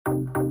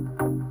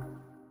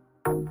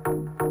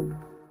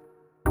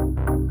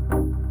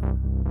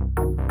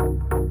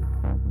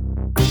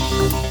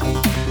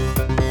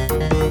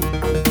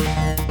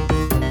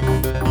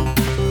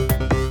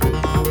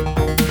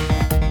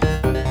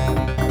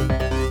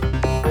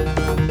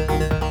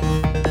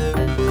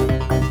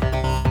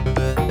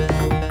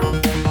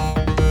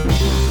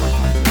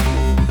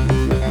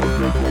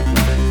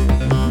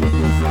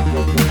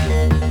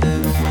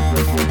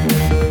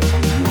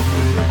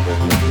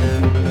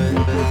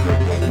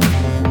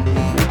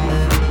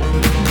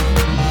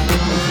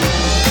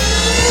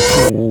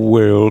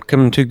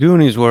Welcome to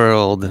Goonies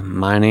World.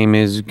 My name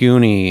is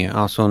Goonie,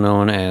 also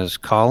known as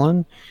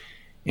Colin,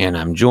 and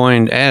I'm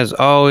joined, as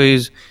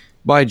always,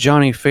 by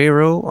Johnny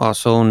Farrow,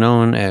 also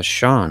known as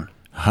Sean,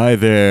 Hi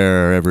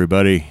there,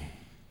 everybody.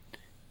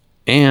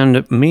 and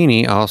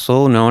Meanie,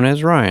 also known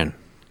as Ryan.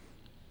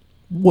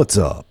 What's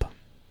up?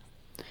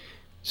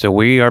 So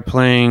we are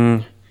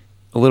playing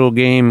a little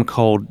game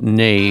called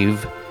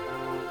Knave,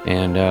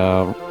 and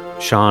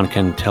Sean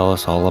can tell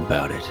us all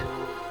about it.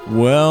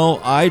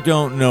 Well, I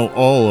don't know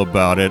all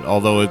about it,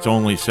 although it's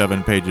only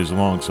 7 pages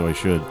long, so I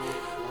should.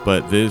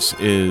 But this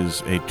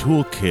is a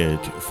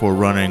toolkit for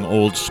running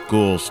old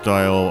school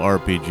style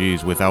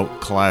RPGs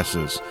without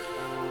classes.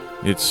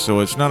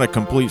 It's not a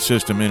complete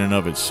system in and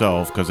of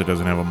itself, because it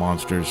doesn't have a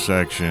monsters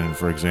section,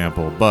 for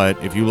example. But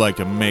if you like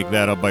to make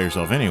that up by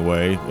yourself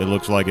anyway, it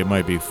looks like it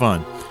might be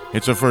fun.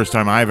 It's the first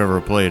time I've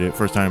ever played it,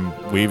 first time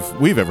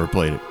we've ever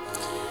played it.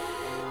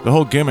 The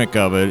whole gimmick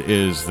of it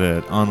is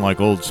that, unlike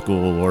old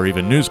school or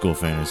even new school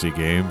fantasy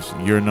games,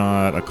 you're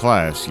not a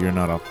class. You're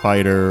not a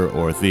fighter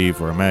or a thief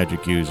or a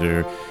magic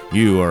user.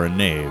 You are a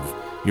knave.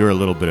 You're a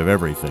little bit of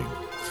everything.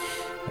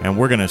 And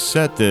we're going to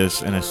set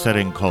this in a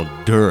setting called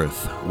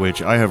Dearth,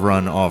 which I have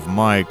run off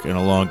mic in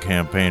a long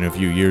campaign a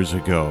few years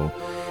ago.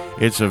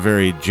 It's a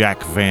very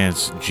Jack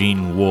Vance,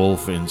 Gene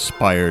Wolfe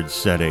inspired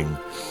setting.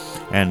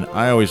 And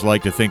I always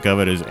like to think of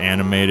it as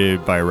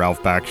animated by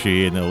Ralph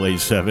Bakshi in the late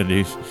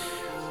 70s.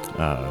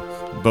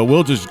 But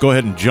we'll just go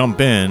ahead and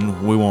jump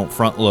in. We won't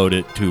front load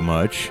it too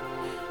much.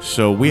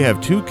 So we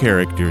have 2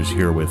 characters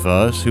here with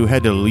us who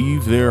had to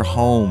leave their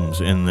homes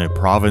in the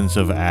province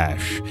of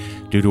Ash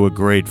due to a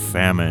great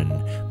famine.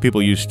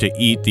 People used to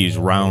eat these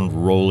round,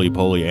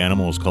 roly-poly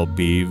animals called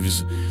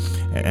beeves,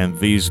 and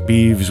these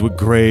beeves would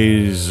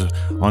graze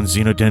on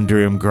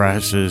xenodendrium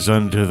grasses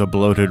under the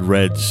bloated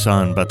red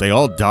sun, but they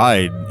all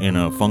died in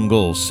a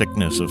fungal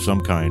sickness of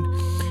some kind,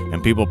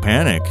 and people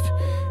panicked.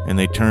 And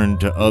they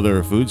turned to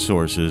other food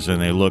sources, and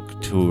they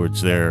looked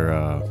towards their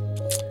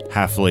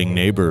halfling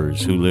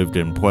neighbors who lived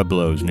in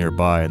pueblos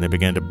nearby, and they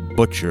began to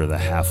butcher the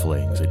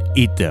halflings and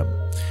eat them.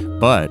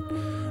 But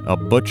a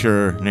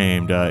butcher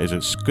named, is it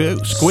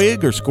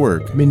Squig or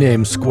Squirg? Me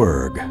name's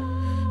Squirg.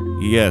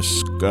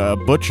 Yes, a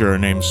butcher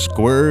named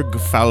Squirg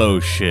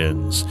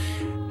Fallowshins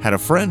had a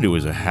friend who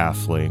was a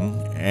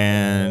halfling,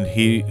 and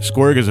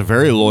Squirg is a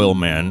very loyal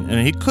man,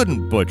 and he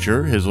couldn't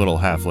butcher his little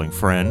halfling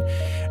friend,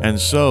 and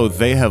so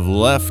they have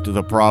left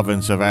the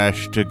province of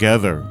Ash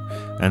together,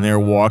 and they're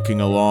walking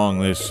along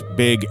this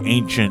big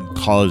ancient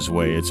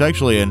causeway. It's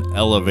actually an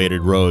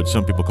elevated road.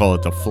 Some people call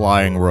it the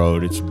flying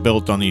road. It's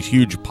built on these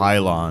huge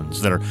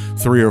pylons that are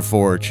 3 or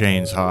 4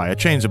 chains high. A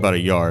chain's about a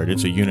yard.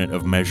 It's a unit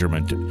of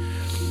measurement.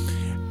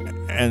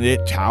 And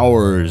it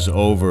towers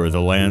over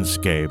the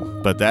landscape,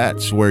 but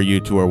that's where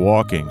you 2 are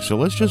walking. So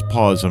let's just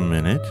pause a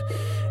minute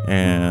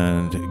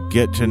and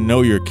get to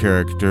know your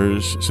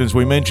characters. Since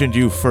we mentioned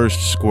you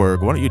first,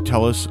 Squirg, why don't you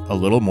tell us a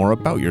little more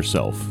about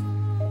yourself?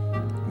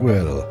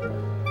 Well,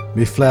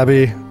 me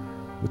flabby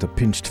with a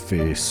pinched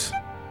face.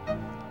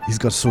 He's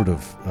got sort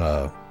of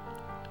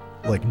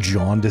like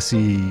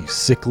jaundicey,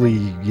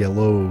 sickly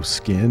yellow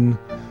skin,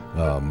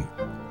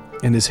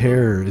 and his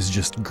hair is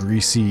just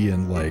greasy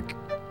and like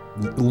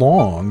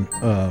long,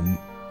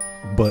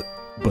 but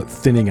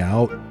thinning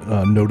out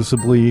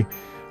noticeably,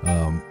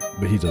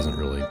 but he doesn't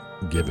really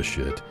give a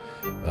shit.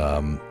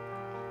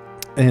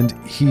 And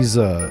he's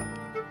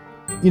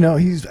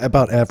he's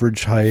about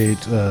average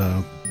height,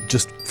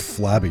 just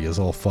flabby as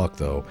all fuck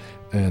though,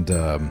 and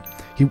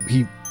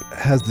he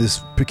has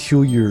this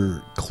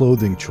peculiar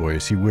clothing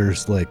choice. He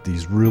wears like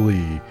these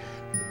really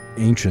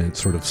ancient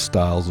sort of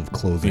styles of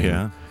clothing.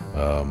 Yeah.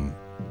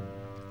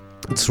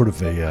 It's sort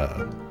of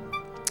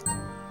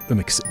an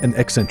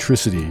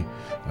eccentricity,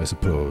 I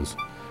suppose.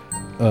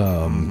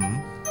 And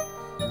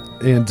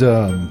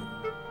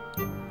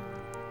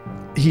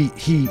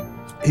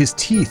his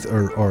teeth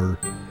are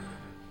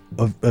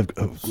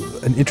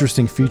an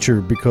interesting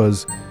feature,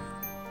 because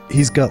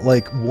he's got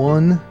like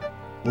one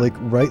like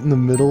right in the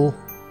middle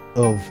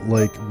of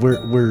like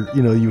where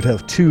you'd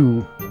have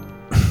 2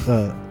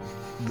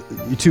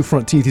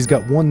 front teeth. He's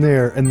got one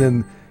there, and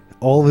then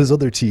all of his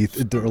other teeth,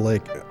 they're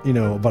like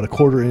about a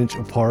 1/4 inch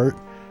apart.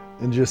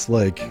 And just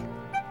like,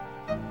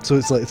 so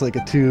it's like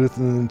a tooth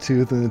and then a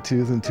tooth and a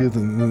tooth and a tooth,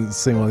 and then the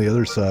same on the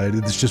other side.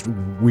 It's just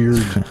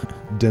weird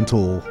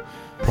dental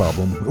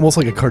problem, almost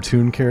like a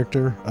cartoon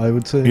character, I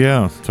would say.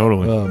 Yeah,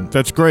 totally.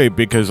 That's great,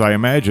 because I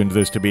imagined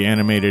this to be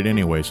animated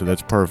anyway, so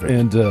that's perfect.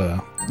 And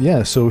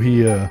so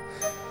he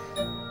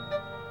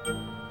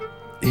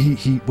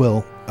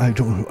well, I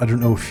don't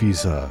know if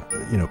he's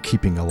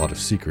keeping a lot of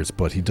secrets,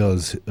 but he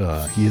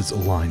is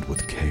aligned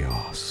with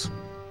chaos.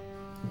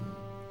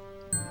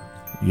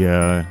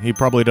 Yeah, he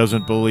probably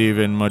doesn't believe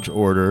in much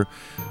order.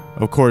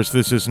 Of course,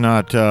 this is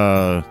not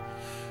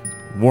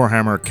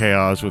Warhammer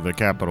Chaos with a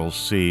capital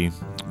C,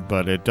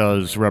 but it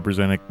does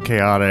represent a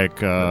chaotic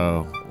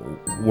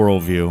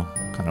worldview,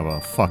 kind of a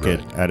fuck it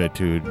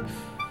attitude.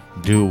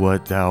 Do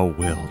what thou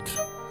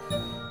wilt.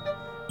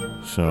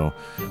 So,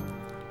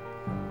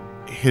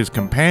 his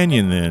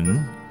companion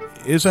then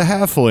is a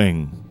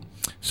halfling.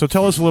 So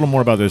tell us a little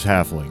more about this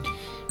halfling.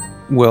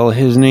 Well,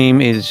 his name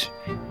is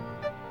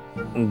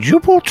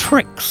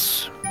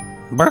Jubaltrix,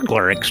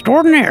 burglar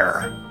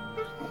extraordinaire.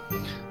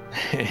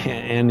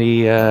 And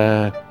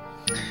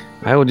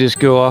I will just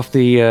go off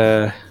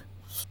the,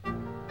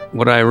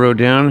 what I wrote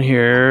down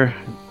here.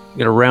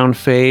 Got a round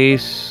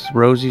face,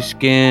 rosy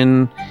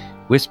skin,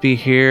 wispy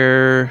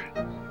hair.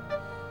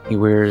 He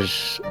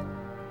wears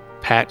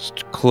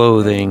patched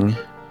clothing.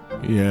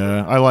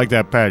 Yeah, I like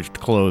that patched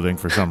clothing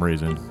for some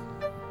reason.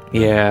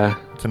 Yeah.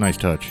 It's a nice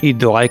touch.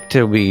 He'd like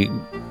to be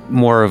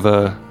more of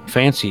a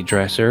fancy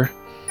dresser.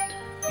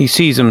 He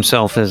sees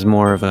himself as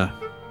more of a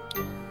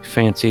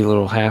fancy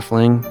little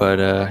halfling, but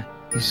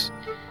it's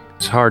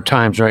hard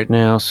times right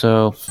now,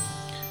 so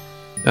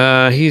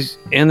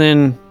and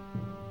then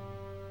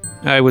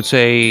I would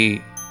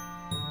say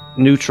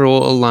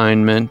neutral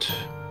alignment,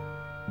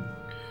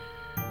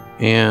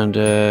 and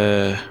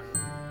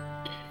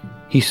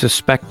he's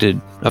suspected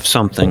of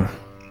something,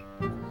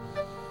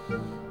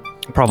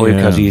 probably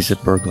because he's a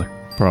burglar.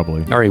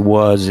 Probably. Or he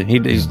was.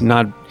 He's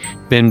not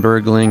been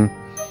burgling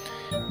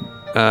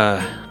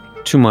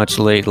too much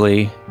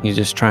lately. He's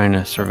just trying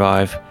to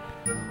survive.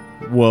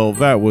 Well,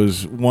 that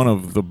was one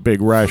of the big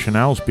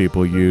rationales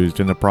people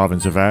used in the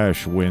province of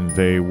Ash when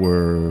they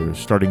were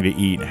starting to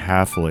eat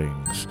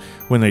halflings,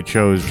 when they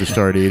chose to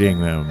start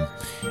eating them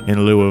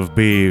in lieu of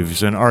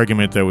beeves. An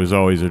argument that was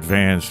always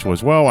advanced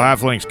was, well,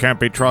 halflings can't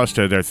be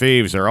trusted. They're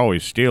thieves. They're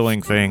always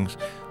stealing things.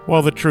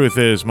 Well, the truth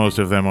is, most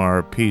of them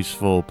are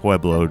peaceful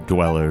Pueblo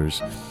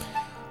dwellers.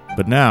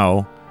 But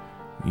now,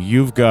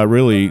 you've got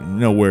really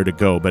nowhere to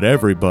go, but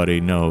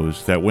everybody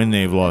knows that when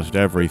they've lost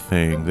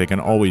everything, they can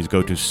always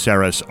go to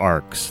Ceres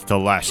Arx, the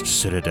last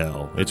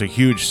citadel. It's a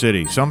huge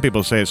city. Some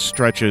people say it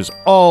stretches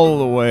all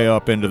the way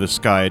up into the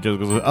sky. It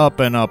just goes up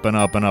and up and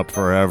up and up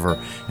forever,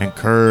 and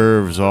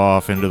curves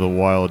off into the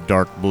wild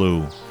dark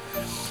blue.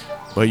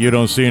 But you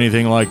don't see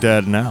anything like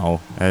that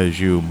now as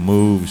you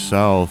move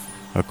south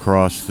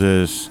across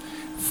this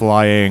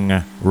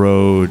flying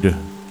road.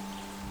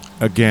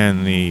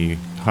 Again, the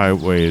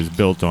highway is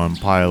built on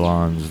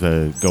pylons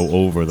that go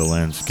over the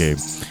landscape.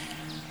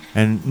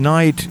 And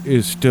night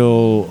is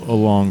still a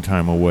long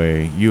time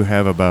away. You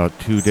have about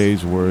 2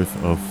 days' worth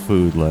of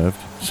food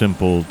left.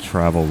 Simple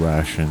travel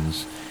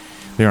rations.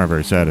 They aren't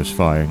very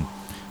satisfying.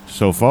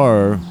 So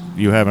far,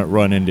 you haven't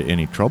run into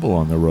any trouble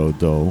on the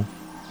road, though.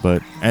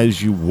 But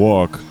as you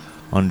walk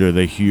under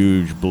the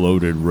huge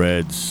bloated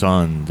red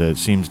sun that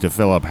seems to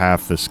fill up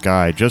half the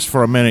sky, just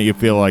for a minute you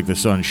feel like the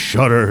sun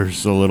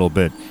shudders a little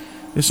bit.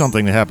 It's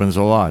something that happens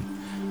a lot.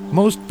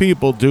 Most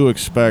people do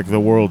expect the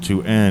world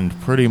to end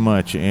pretty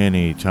much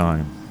any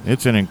time.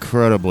 It's an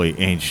incredibly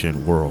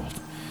ancient world.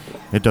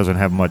 It doesn't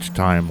have much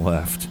time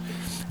left.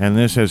 And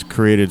this has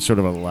created sort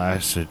of a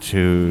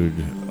lassitude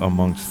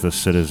amongst the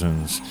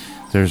citizens.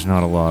 There's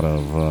not a lot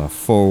of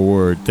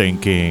forward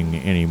thinking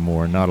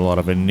anymore, not a lot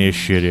of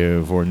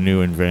initiative or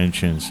new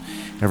inventions.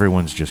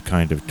 Everyone's just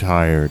kind of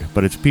tired.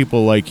 But it's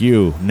people like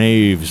you,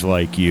 knaves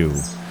like you,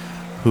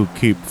 who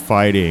keep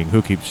fighting,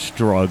 who keep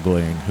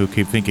struggling, who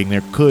keep thinking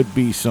there could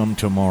be some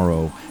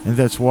tomorrow. And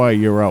that's why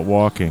you're out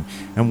walking.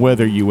 And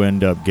whether you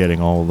end up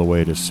getting all the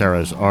way to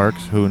Ceres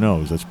Arx, who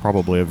knows? It's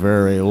probably a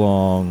very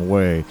long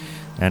way.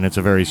 And it's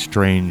a very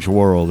strange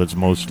world. It's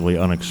mostly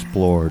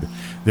unexplored.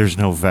 There's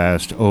no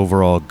vast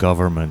overall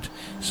government,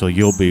 so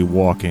you'll be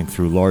walking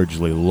through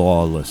largely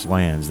lawless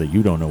lands that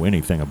you don't know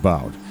anything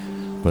about.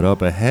 But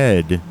up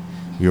ahead,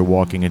 you're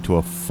walking into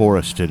a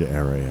forested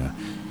area.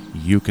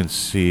 You can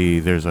see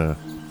there's a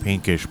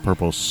pinkish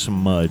purple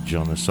smudge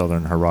on the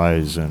southern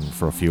horizon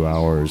for a few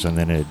hours, and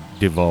then it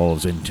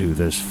devolves into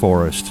this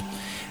forest.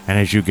 And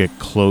as you get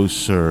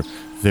closer,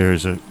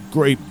 there's a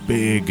great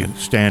big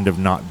stand of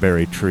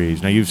knotberry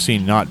trees. Now, you've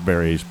seen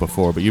knotberries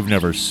before, but you've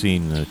never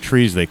seen the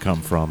trees they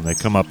come from. They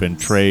come up in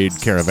trade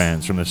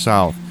caravans from the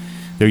south.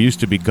 There used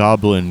to be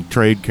goblin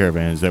trade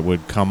caravans that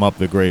would come up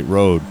the Great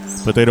Road,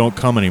 but they don't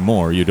come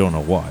anymore. You don't know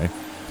why.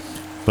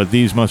 But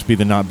these must be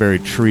the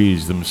knotberry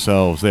trees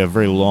themselves. They have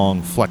very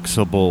long,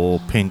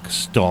 flexible, pink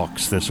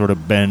stalks that sort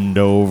of bend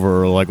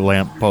over like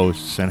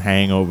lampposts and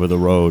hang over the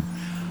road.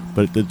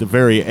 But at the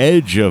very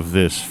edge of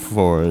this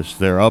forest,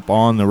 they're up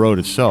on the road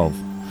itself,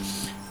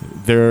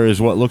 there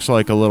is what looks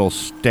like a little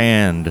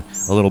stand,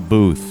 a little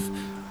booth.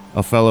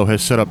 A fellow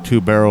has set up 2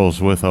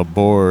 barrels with a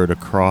board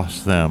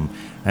across them,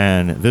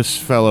 and this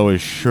fellow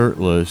is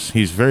shirtless.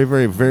 He's very,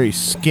 very, very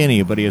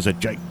skinny, but he has a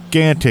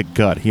gigantic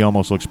gut. He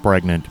almost looks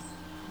pregnant.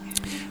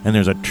 And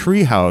there's a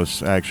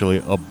treehouse,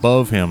 actually,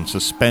 above him,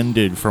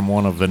 suspended from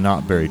one of the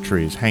knotberry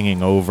trees,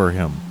 hanging over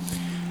him.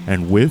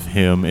 And with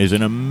him is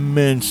an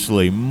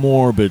immensely,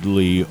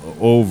 morbidly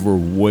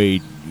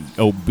overweight,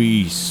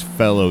 obese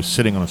fellow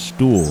sitting on a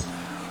stool.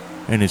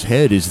 And his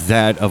head is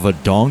that of a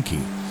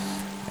donkey.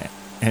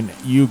 And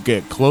you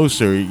get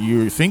closer,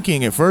 you're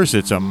thinking at first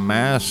it's a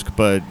mask,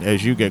 but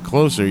as you get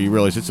closer, you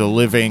realize it's a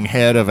living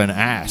head of an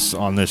ass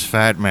on this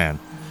fat man.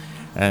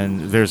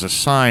 And there's a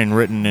sign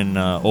written in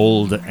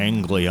Old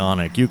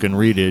Anglionic. You can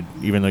read it,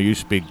 even though you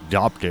speak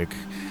Doptic.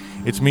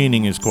 Its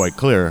meaning is quite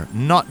clear.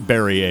 Not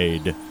berry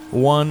aid.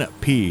 1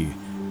 p.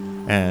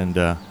 And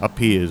a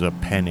p is a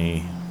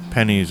penny.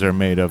 Pennies are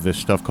made of this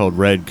stuff called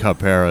red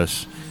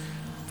copperas.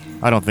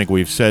 I don't think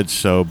we've said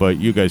so, but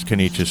you guys can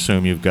each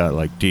assume you've got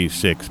like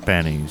D6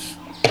 pennies.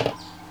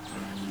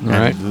 All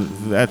right.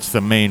 That's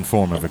the main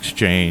form of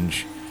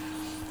exchange.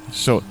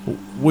 So,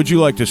 would you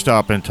like to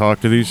stop and talk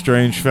to these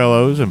strange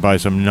fellows and buy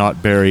some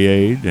not berry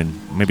aid and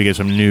maybe get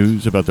some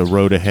news about the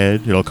road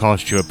ahead? It'll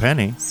cost you a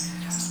penny.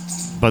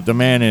 But the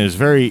man is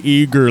very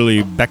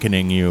eagerly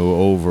beckoning you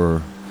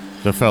over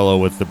the fellow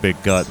with the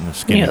big gut and the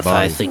skinny Yes,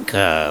 body. I think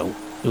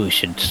we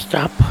should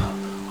stop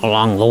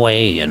along the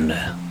way and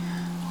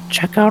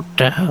check out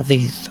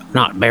these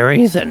knot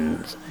berries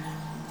and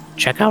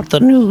check out the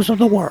news of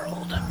the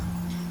world.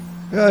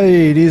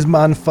 Hey, these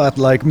man fat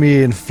like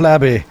me and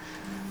flabby.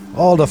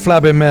 All the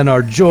flabby men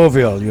are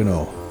jovial, you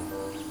know.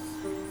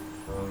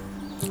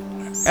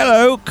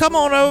 Hello, come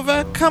on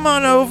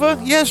over.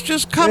 Yes,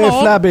 just come Hey,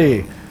 on.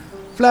 Flabby.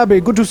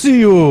 Flabby, good to see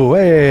you.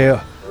 Hey,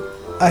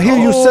 I hear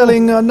you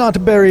selling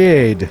not berry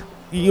aid.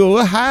 You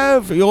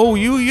have,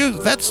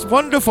 that's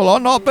wonderful. Our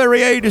not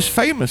berry aid is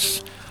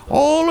famous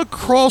all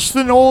across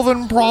the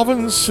northern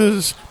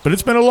provinces. But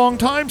it's been a long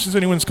time since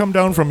anyone's come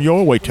down from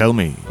your way. Tell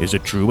me, is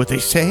it true what they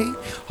say?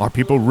 Are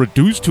people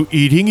reduced to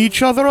eating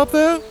each other up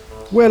there?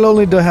 Well,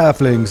 only the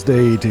halflings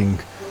they eating.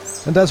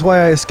 And that's why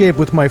I escaped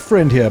with my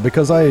friend here,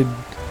 because I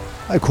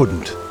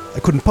couldn't. I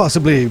couldn't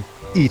possibly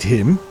eat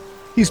him.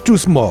 He's too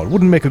small,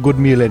 wouldn't make a good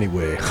meal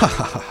anyway. Ha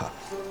ha ha ha.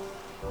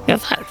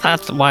 Yes,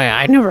 that's why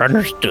I never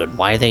understood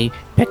why they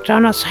picked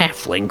on us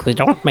halflings. They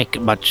don't make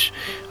much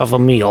of a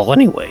meal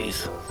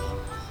anyways.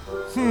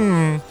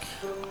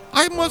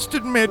 I must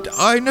admit,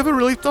 I never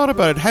really thought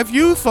about it. Have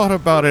you thought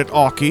about it,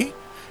 Aki?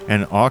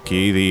 And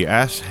Aki, the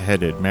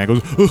ass-headed man,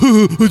 goes,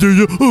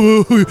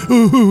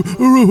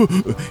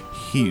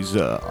 he's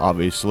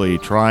obviously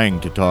trying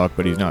to talk,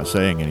 but he's not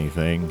saying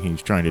anything.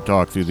 He's trying to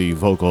talk through the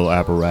vocal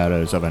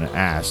apparatus of an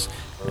ass,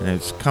 and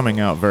it's coming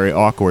out very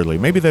awkwardly.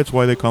 Maybe that's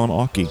why they call him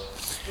Aki.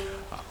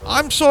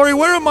 I'm sorry,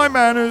 where are my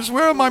manners?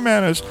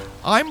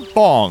 I'm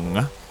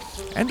Bong,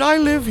 and I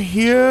live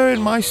here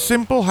in my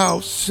simple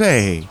house.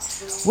 Say,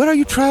 where are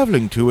you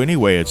traveling to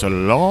anyway? It's a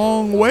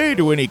long way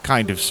to any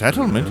kind of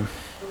settlement.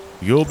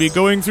 You'll be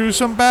going through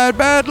some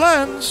bad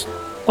lands.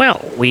 Well,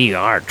 we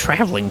are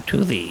traveling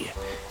to the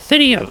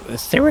city of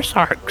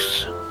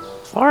Therisarx,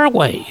 far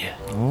away.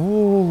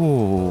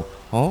 Oh,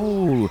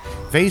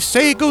 they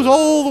say it goes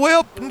all the way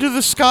up into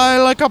the sky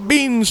like a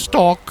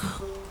beanstalk,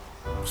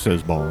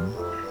 says Bong.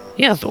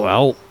 Yes,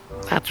 well,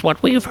 that's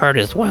what we've heard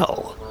as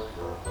well.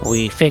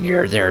 We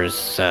figure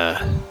there's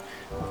a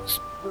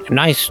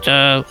nice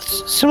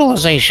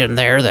civilization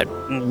there that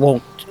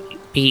won't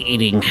be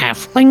eating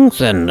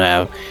halflings,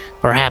 and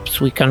perhaps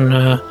we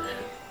can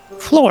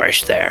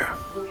flourish there.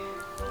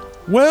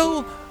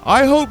 Well,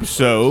 I hope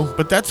so,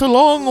 but that's a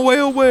long way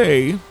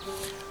away.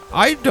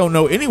 I don't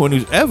know anyone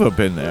who's ever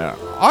been there.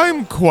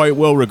 I'm quite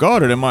well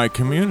regarded in my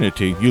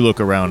community. You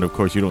look around, of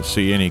course, you don't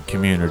see any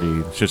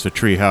community. It's just a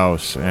tree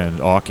house and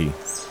Aki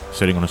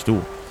sitting on a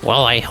stool.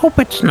 Well, I hope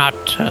it's not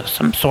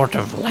some sort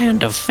of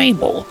land of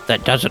fable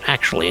that doesn't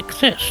actually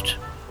exist.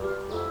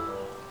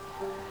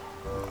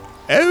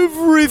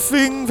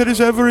 Everything that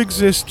has ever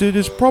existed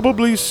is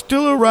probably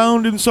still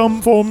around in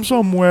some form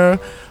somewhere,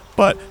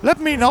 but let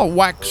me not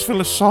wax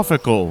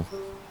philosophical.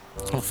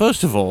 Well,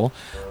 first of all,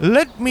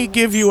 let me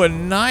give you a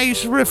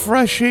nice,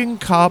 refreshing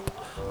cup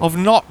of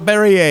not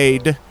berry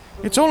aid.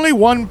 It's only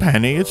 1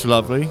 penny. It's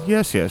lovely.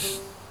 Yes.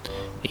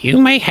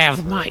 You may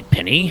have my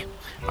penny.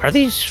 Are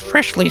these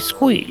freshly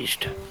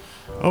squeezed?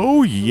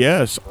 Oh,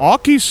 yes.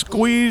 Aki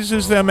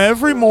squeezes them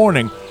every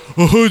morning,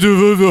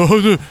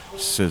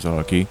 says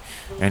Aki,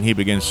 and he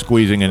begins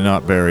squeezing a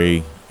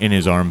knotberry in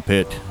his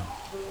armpit.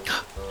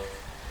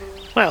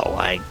 Well,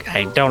 I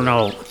don't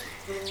know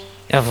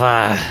if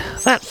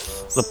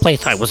that's the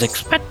place I was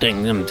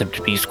expecting them to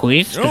be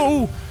squeezed.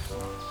 Oh,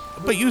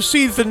 but you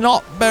see, the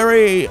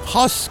knotberry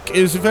husk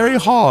is very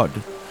hard,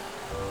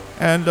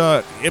 and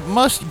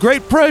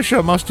great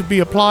pressure must be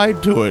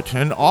applied to it,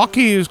 and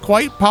Aki is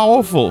quite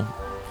powerful.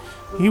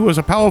 He was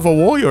a powerful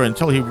warrior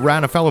until he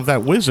ran afoul of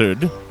that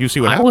wizard. You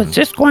see what I happened? was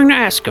just going to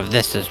ask if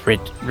this is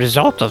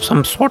result of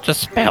some sort of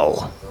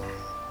spell.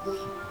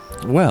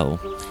 Well,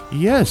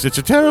 yes, it's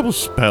a terrible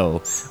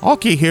spell.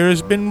 Aki here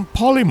has been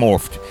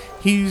polymorphed.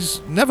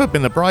 He's never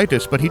been the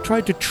brightest, but he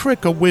tried to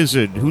trick a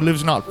wizard who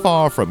lives not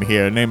far from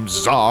here named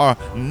Tsar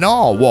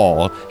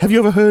Narwhal. Have you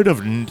ever heard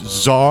of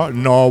Tsar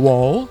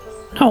Narwhal?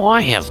 No,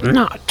 I have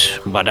not,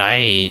 but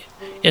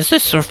is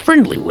this a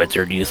friendly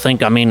wizard, you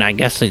think? I mean, I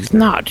guess he's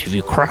not if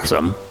you cross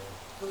him.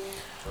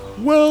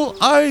 Well,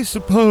 I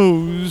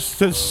suppose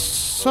that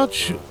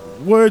such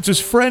words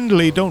as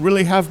friendly don't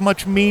really have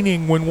much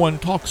meaning when one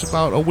talks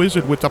about a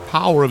wizard with the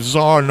power of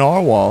Tsar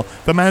Narwhal.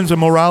 The man's a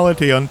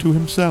morality unto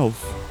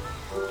himself.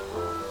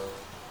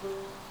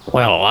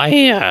 Well,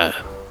 I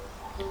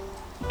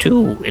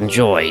do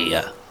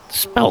enjoy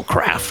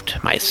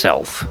spellcraft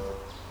myself.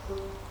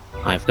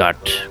 I've got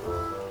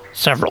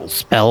several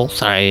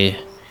spells I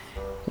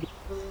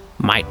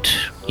might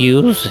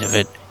use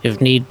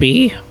if need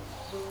be.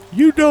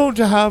 You don't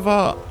have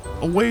a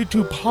way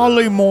to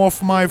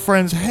polymorph my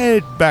friend's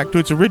head back to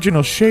its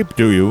original shape,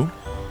 do you?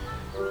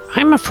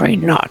 I'm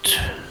afraid not.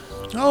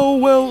 Oh,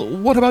 well,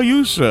 what about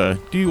you, sir?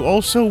 Do you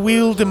also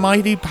wield the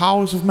mighty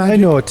powers of magic? I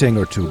know a thing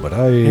or two, but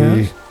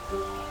Yes?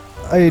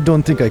 I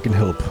don't think I can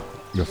help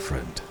your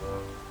friend.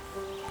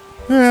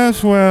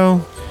 Yes,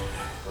 well,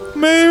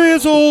 maybe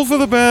it's all for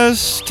the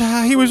best.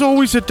 He was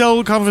always a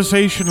dull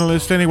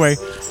conversationalist anyway.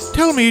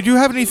 Tell me, do you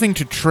have anything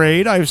to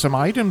trade? I have some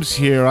items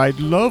here I'd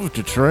love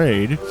to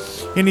trade.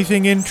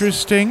 Anything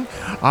interesting?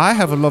 I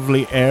have a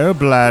lovely air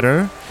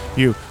bladder.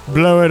 You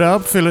blow it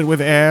up, fill it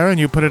with air, and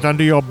you put it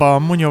under your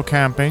bum when you're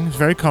camping. It's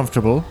very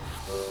comfortable.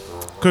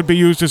 Could be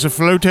used as a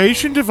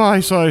flotation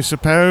device, I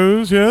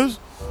suppose, yes?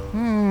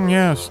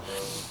 Yes.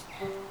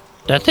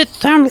 Does it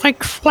sound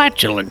like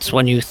flatulence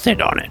when you sit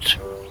on it?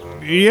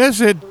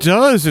 Yes, it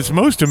does. It's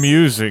most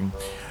amusing.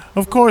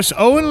 Of course,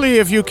 only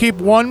if you keep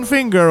one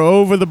finger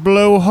over the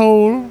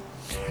blowhole,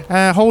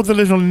 hold the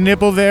little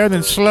nipple there,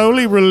 then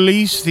slowly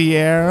release the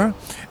air.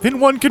 Then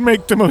one can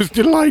make the most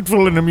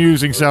delightful and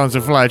amusing sounds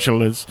of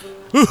flatulence.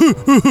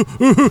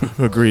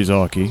 Agrees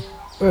Aki.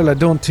 Well, I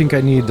don't think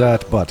I need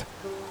that, but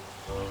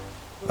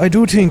I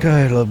do think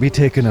I'll be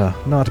taking a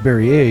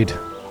Knotberry aid.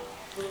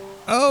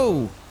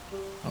 Oh,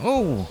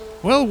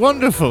 well,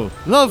 wonderful.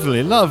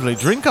 Lovely, lovely.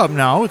 Drink up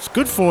now. It's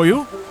good for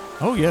you.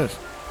 Oh, yes.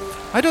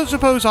 I don't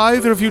suppose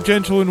either of you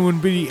gentlemen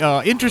would be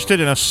interested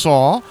in a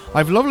saw.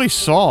 I've a lovely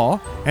saw.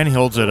 And he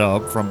holds it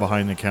up from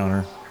behind the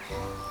counter.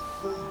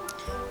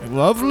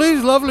 Lovely,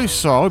 lovely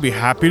saw. I'd be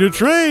happy to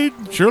trade.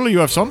 Surely you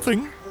have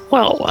something.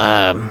 Well,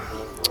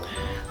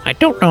 I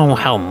don't know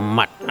how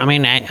much. I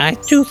mean, I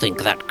do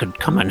think that could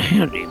come in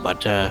handy,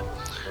 but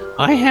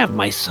I have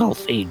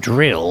myself a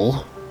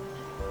drill,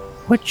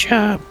 which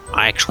I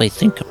actually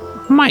think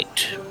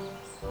might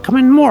come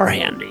in more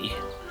handy.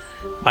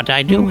 But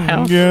I do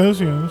have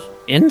Yes.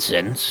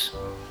 incense.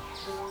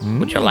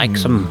 Would you like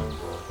some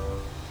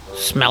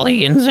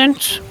smelly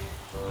incense?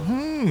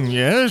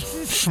 Yes,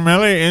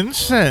 smelly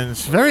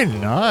incense. Very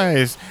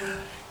nice.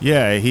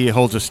 Yeah, he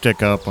holds a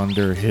stick up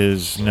under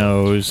his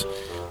nose.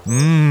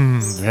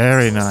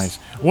 Very nice.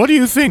 What do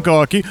you think,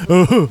 Aki?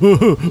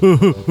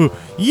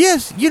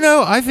 Yes,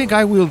 I think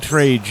I will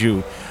trade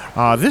you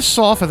this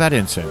saw for that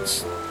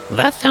incense.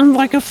 That sounds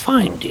like a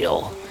fine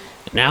deal.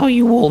 Now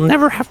you will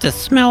never have to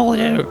smell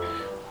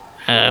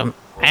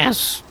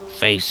ass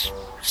face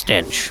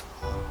stench.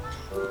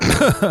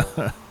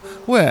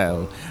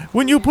 Well,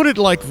 when you put it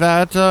like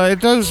that, it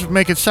does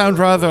make it sound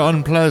rather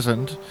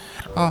unpleasant.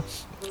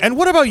 And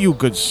what about you,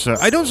 good sir?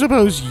 I don't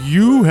suppose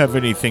you have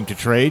anything to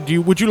trade.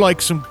 Would you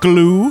like some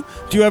glue?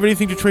 Do you have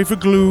anything to trade for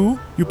glue,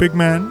 you big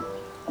man?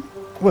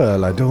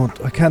 Well,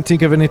 I can't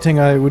think of anything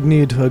I would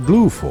need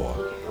glue for.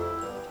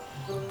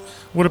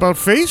 What about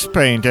face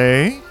paint,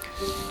 eh?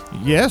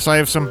 Yes, I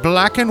have some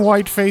black and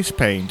white face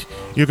paint.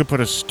 You could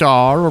put a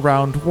star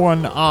around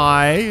one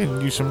eye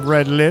and use some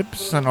red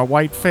lips and a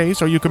white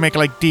face, or you could make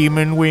like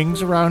demon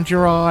wings around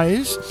your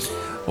eyes.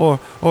 Or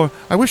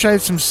I wish I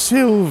had some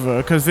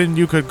silver, because then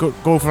you could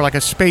go for like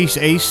a space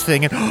ace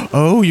thing,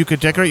 and you could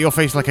decorate your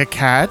face like a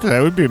cat.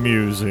 That would be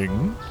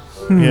amusing.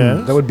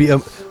 Yes? That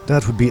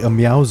would be a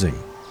meowsing.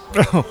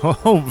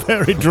 Oh,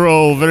 very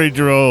droll, very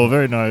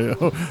nice.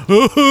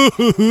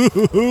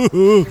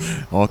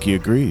 Aki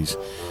agrees.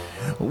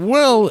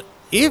 Well,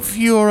 if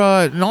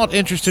you're not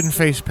interested in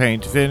face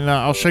paint, then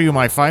I'll show you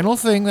my final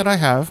thing that I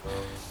have.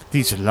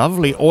 These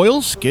lovely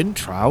oilskin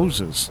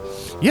trousers.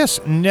 Yes,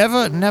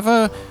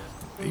 never,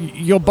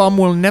 your bum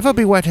will never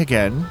be wet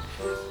again.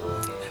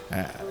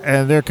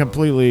 And they're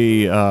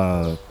completely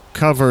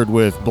covered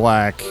with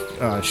black,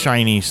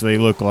 shiny, so they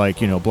look like,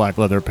 black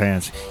leather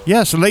pants.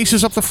 Yes,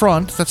 laces up the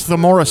front. That's the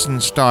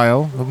Morrison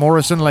style, the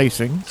Morrison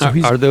lacing.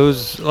 Are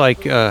those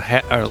like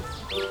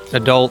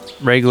adult,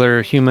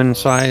 regular human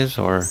size,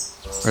 or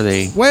are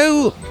they?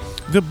 Well,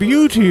 the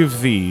beauty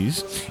of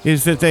these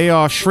is that they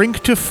are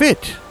shrink to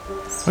fit.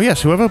 Oh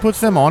yes, whoever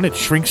puts them on, it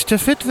shrinks to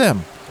fit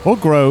them, or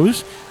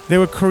grows. They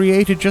were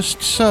created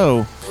just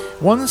so.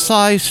 One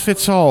size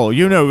fits all.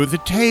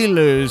 The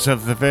tailors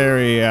of the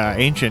very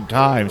ancient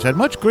times had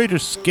much greater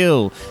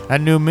skill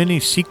and knew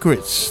many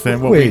secrets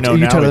than what we know now. Wait,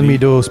 are you telling me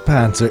those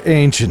pants are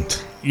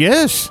ancient?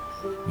 Yes,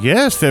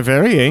 they're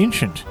very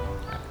ancient.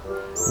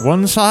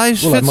 One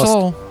size fits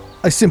all.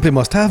 I simply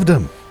must have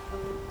them.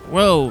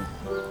 Well,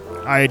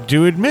 I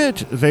do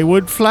admit, they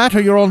would flatter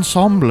your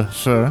ensemble,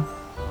 sir.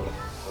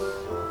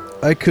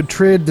 I could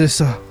trade this.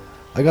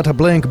 I got a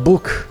blank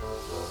book.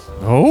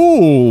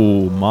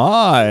 Oh,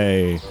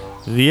 my.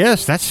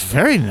 Yes, that's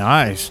very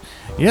nice.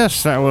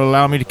 Yes, that will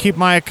allow me to keep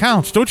my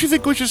accounts. Don't you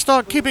think we should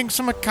start keeping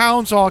some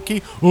accounts,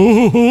 Aki?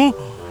 Oh,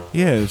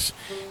 yes,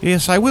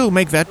 I will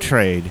make that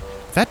trade.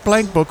 That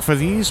blank book for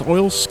these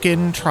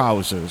oilskin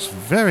trousers.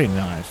 Very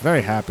nice,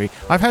 very happy.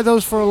 I've had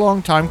those for a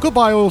long time.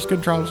 Goodbye,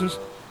 oilskin trousers.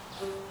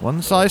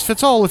 One size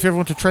fits all if you ever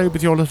want to trade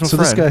with your little So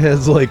friend. this guy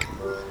has like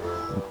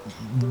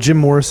Jim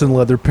Morrison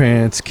leather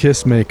pants,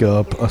 Kiss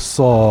makeup, a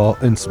saw,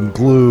 and some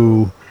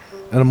glue,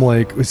 And I'm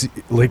like, is he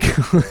like,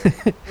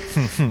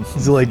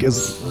 is he like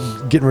is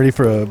getting ready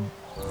for a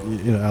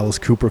Alice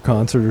Cooper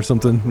concert or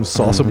something?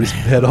 Saw somebody's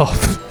head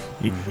off.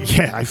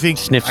 Yeah, I think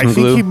Sniff some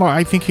glue?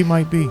 I think he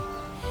might be.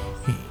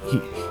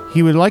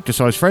 He would like to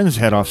saw his friend's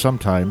head off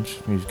sometimes.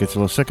 He gets a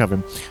little sick of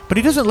him, but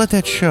he doesn't let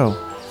that show.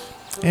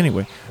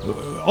 Anyway,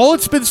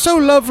 it's been so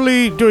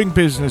lovely doing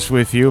business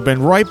with you. But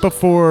right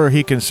before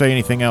he can say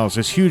anything else,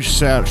 this huge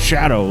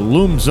shadow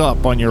looms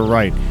up on your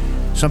right.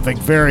 Something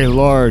very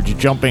large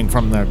jumping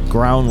from the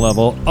ground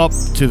level up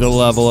to the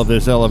level of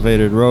this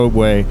elevated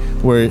roadway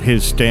where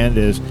his stand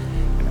is.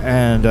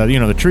 And,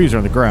 the trees are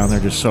on the ground. They're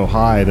just so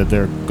high that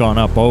they're gone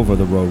up over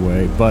the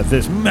roadway. But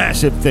this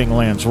massive thing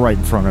lands right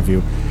in front of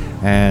you.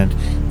 And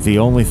the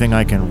only thing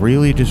I can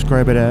really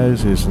describe it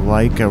as is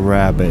like a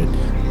rabbit,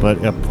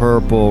 but a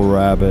purple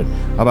rabbit,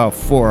 about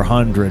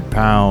 400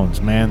 pounds,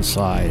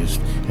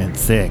 man-sized and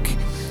thick,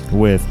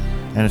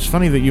 and it's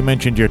funny that you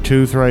mentioned your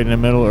tooth right in the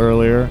middle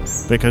earlier,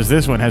 because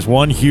this one has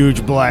one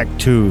huge black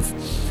tooth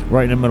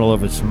right in the middle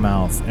of its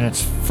mouth. And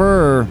its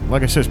fur,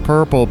 like I said, is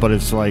purple, but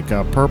it's like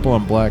purple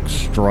and black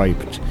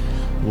striped,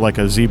 like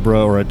a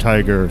zebra or a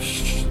tiger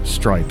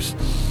stripes.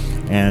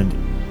 And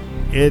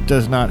it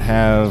does not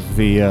have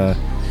the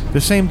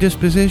same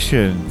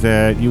disposition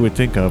that you would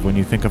think of when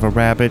you think of a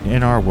rabbit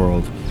in our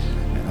world.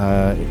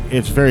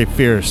 It's very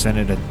fierce, and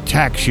it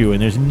attacks you,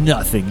 and there's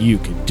nothing you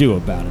can do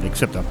about it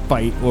except to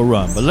fight or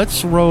run. But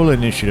let's roll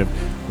initiative.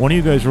 One of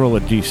you guys roll a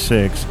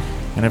d6,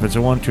 and if it's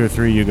a 1, 2, or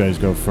 3, you guys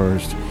go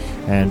first.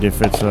 And if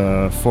it's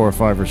a 4, or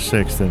 5, or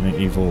 6, then the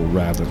evil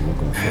rabbit will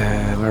go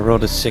first. I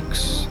rolled a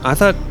 6. I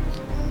thought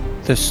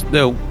the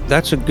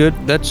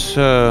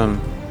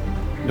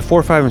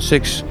 4, 5, and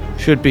 6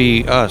 should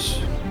be us.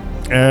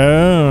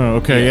 Oh,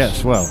 okay, Yes.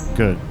 yes. Well,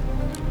 good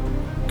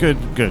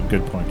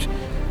point.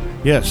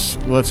 Yes,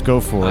 let's go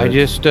for it. I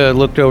just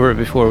looked over it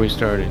before we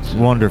started. So.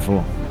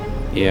 Wonderful.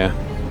 Yeah.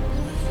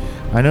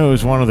 I know it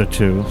was one of the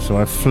two, so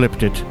I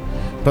flipped it.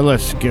 But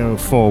let's go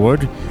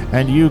forward,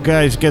 and you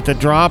guys get the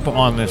drop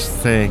on this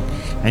thing,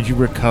 and you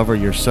recover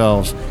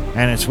yourselves,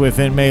 and it's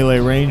within melee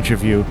range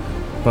of you,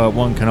 but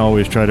one can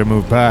always try to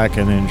move back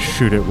and then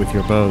shoot it with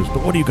your bows.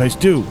 But what do you guys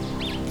do?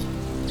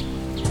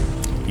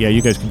 Yeah,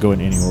 you guys can go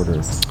in any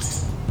order.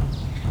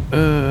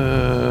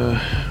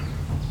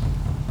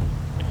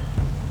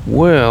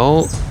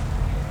 Well,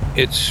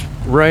 it's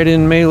right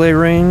in melee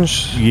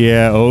range.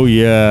 Yeah, oh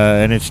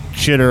yeah, and it's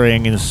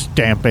chittering and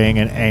stamping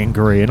and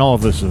angry, and all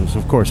of this is,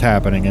 of course,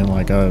 happening in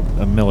like a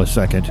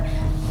millisecond.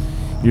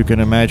 You can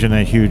imagine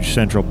that huge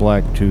central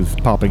black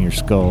tooth popping your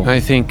skull.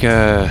 I think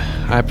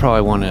I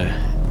probably want to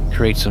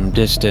create some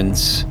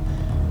distance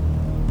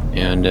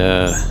and,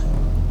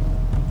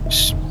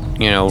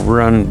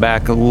 run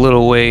back a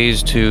little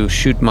ways to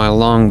shoot my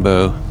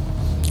longbow.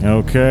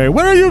 Okay,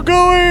 where are you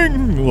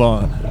going?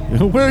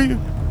 Where are you?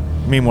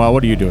 Meanwhile,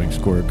 what are you doing,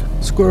 Squirg?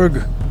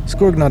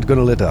 Squirg not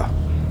gonna let a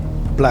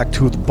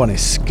black-toothed bunny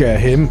scare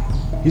him.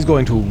 He's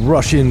going to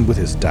rush in with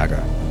his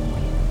dagger.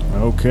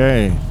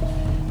 Okay.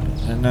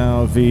 And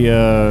now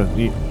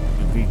the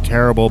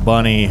terrible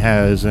bunny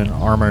has an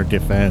armor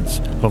defense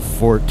of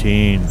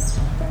 14,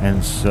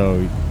 and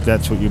so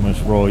that's what you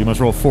must roll. You must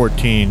roll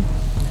 14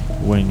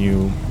 when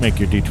you make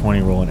your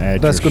d20 roll and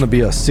add. That's going to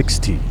be a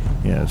 16.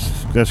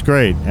 Yes, that's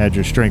great. Add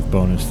your strength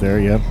bonus there.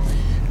 Yep.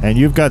 And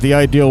you've got the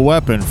ideal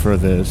weapon for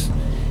this.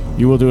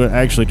 You will do an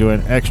extra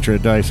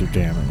dice of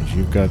damage.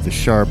 You've got the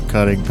sharp,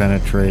 cutting,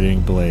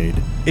 penetrating blade.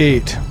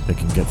 8. That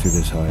can get through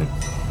this hide.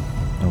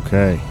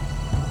 Okay.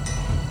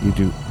 You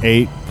do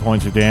 8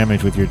 points of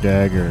damage with your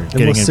dagger.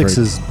 Unless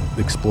 6s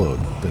explode,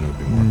 then it would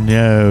be more.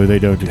 No, they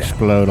don't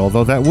explode,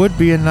 although that would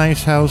be a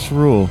nice house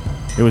rule.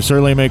 It would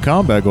certainly make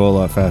combat go a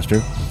lot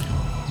faster.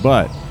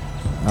 But,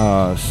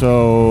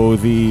 so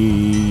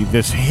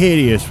this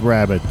hideous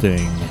rabbit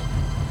thing,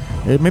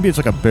 maybe it's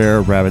like a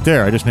bear rabbit.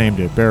 There, I just named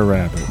it, bear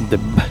rabbit. The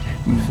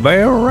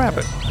bear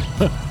rabbit.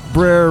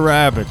 Brer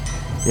rabbit.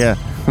 Yeah,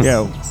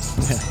 yeah.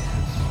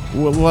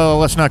 Well,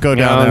 let's not go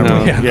down that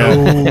road. Yeah.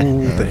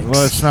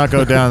 Let's not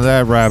go down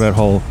that rabbit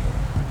hole.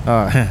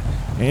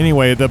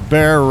 Anyway, the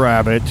bear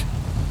rabbit,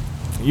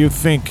 you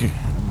think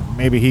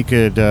maybe he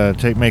could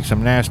make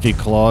some nasty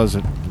claw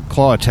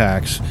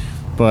attacks,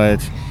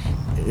 but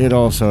it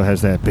also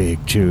has that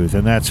big tooth,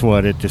 and that's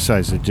what it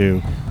decides to do,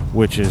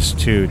 which is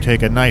to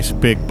take a nice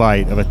big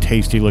bite of a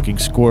tasty-looking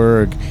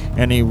squirg,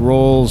 and he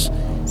rolls,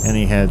 and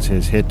he has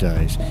his hit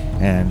dice,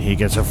 and he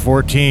gets a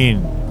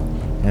 14.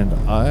 And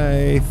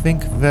I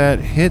think that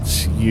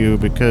hits you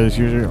because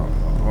your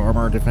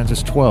armor defense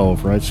is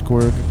 12, right,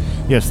 Squirg?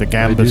 Yes, the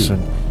Gambison.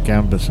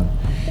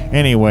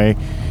 Anyway,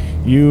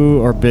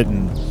 you are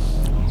bitten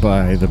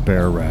by the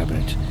bear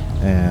rabbit.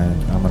 And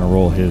I'm going to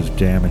roll his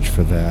damage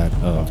for that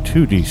of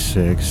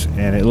 2d6.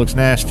 And it looks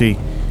nasty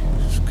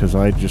because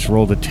I just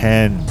rolled a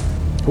 10.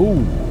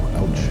 Ooh,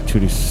 ouch.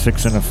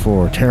 2d6 and a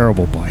 4.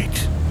 Terrible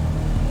bite.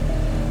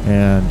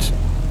 And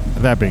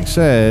that being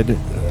said,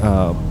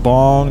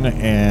 Bong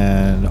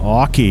and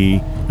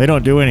Aki, they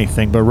don't do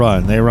anything but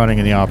run. They're running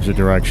in the opposite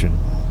direction.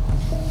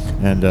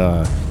 And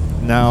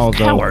now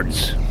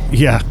Cowards.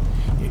 Yeah.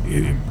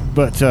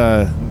 But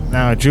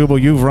now, Jubal,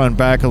 you've run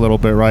back a little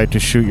bit, right, to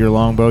shoot your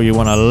longbow. You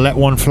want to let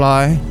one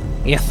fly?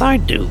 Yes, I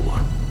do.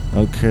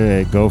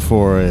 Okay, go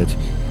for it.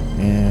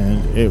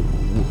 And it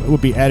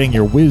would be adding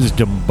your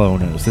wisdom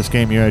bonus. This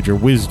game, you add your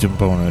wisdom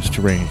bonus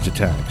to ranged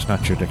attacks,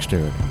 not your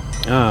dexterity.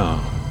 Oh.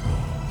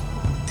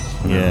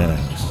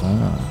 Yes.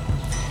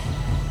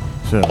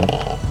 So,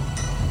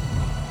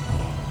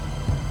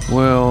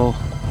 Well,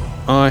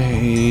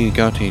 I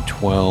got a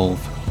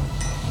 12.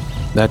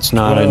 That's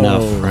not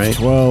enough, right?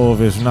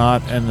 12 is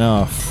not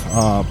enough.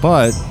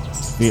 But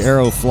the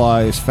arrow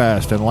flies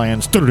fast and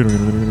lands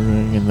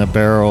in the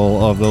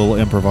barrel of the little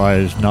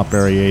improvised not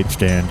bury 8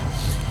 stand.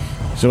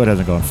 So it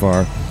hasn't gone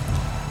far.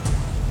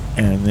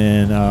 And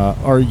then,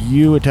 are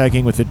you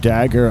attacking with the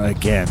dagger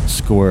again,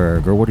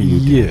 Squirg, or what are you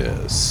doing?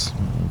 Yes.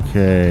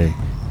 Okay.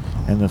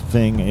 And the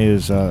thing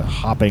is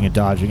hopping and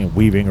dodging and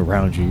weaving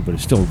around you, but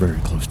it's still very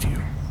close to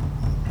you.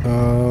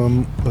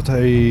 But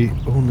I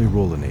only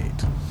roll an 8.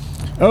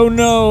 Oh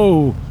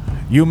no!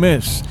 You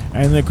miss,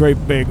 and the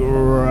great big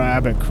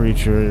rabbit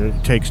creature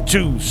takes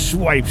 2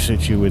 swipes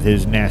at you with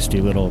his nasty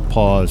little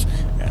paws,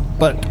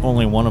 but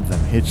only one of them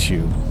hits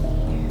you.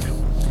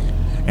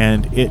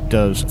 And it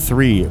does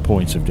 3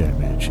 points of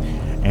damage.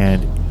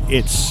 And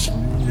it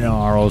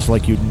snarls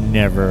like you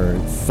never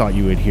thought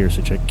you would hear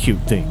such a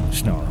cute thing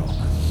snarl.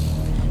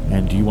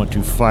 And do you want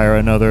to fire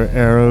another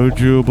arrow,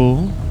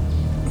 Jubal?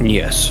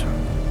 Yes.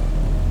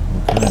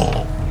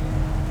 Okay.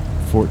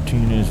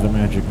 14 is the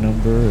magic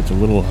number. It's a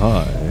little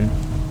high,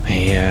 but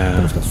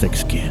Yeah. it's got thick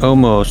skin.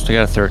 Almost. I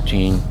got a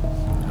 13.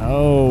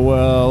 Oh,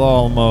 well,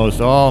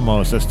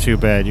 almost. That's too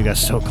bad. You got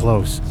so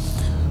close.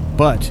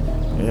 But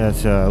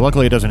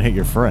luckily it doesn't hit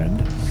your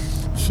friend.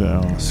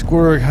 So,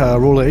 Squirg,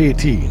 roll a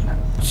 18.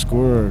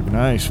 Squirg,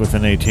 nice with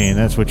an 18.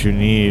 That's what you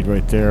need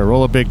right there.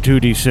 Roll a big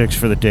 2d6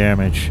 for the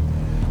damage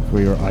for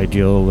your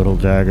ideal little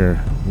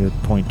dagger. Your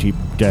pointy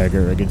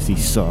dagger against the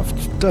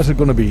soft That's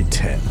gonna be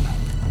 10.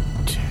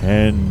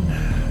 10.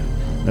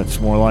 That's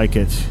more like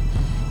it.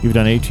 You've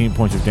done 18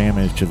 points of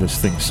damage to this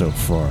thing so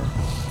far.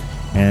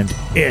 And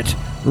it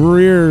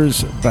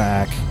rears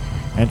back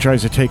and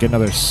tries to take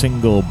another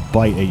single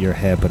bite at your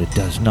head, but it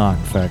does not.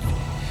 In fact,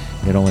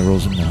 it only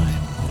rolls a 9.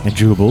 And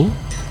Jubal?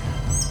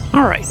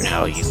 All right,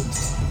 now, you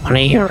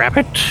honey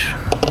rabbit.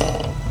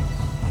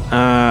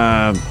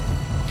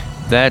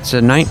 That's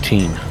a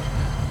 19.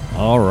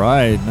 All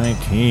right,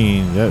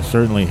 19. That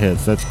certainly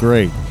hits. That's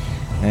great.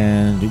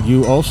 And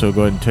you also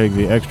go ahead and take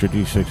the extra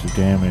d6 of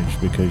damage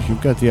because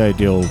you've got the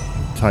ideal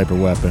type of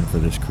weapon for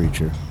this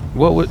creature.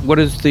 What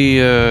is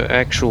the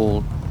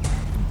actual...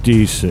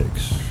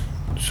 D6.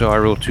 So I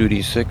roll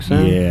 2d6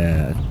 then?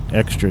 Yeah,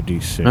 extra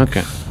d6.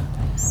 Okay.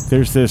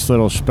 There's this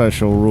little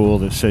special rule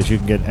that says you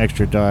can get an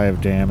extra die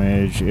of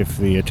damage if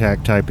the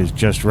attack type is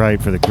just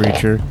right for the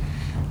creature.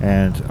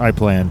 And I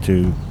plan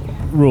to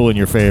rule in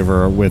your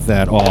favor with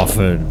that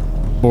often,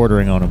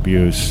 bordering on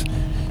abuse.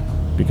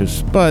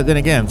 But then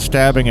again,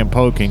 stabbing and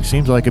poking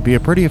seems like it'd be a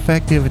pretty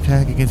effective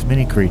attack against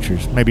many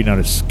creatures. Maybe not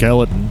a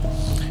skeleton,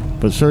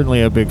 but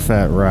certainly a big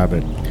fat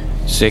rabbit.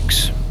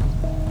 6.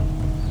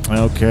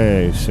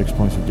 Okay, 6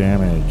 points of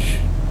damage.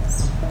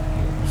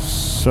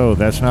 So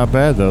that's not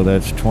bad, though.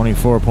 That's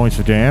 24 points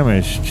of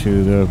damage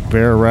to the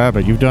bear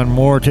rabbit. You've done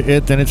more to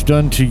it than it's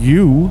done to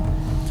you.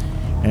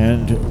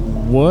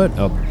 And what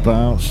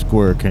about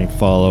Squirg? Can he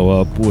follow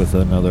up with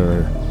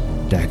another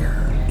dagger?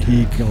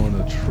 He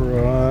gonna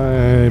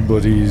try,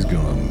 but he's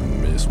gonna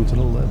miss with an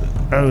 11.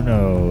 Oh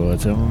no,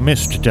 it's a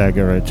missed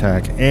dagger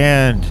attack.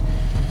 And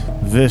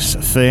this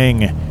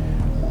thing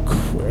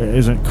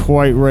isn't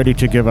quite ready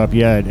to give up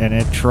yet, and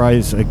it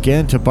tries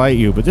again to bite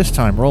you, but this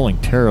time rolling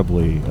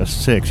terribly, a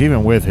 6,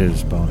 even with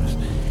his bonus.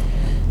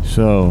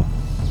 So,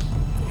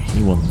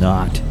 he will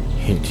not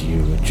hit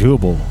you.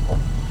 Jubal,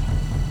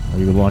 are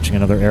you launching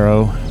another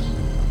arrow?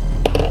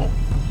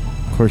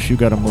 Of course, you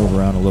got to move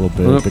around a little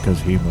bit Oop.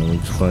 because he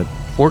moves, but...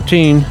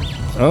 14.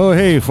 Oh,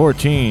 hey,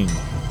 14.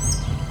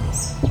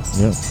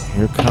 Yep,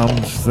 here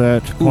comes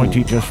that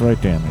pointy just right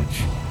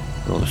damage.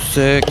 Roll a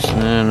 6,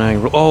 and then I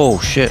roll... Oh,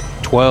 shit.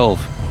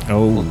 12.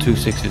 Oh, Roll 2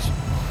 6s.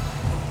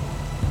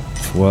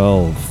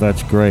 12.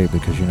 That's great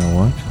because you know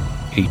what?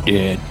 He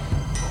did.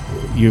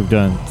 You've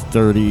done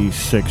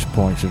 36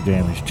 points of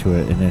damage to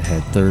it, and it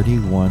had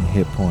 31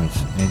 hit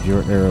points, and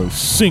your arrow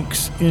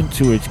sinks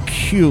into its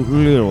cute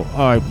little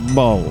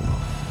eyeball,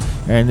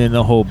 and then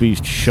the whole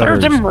beast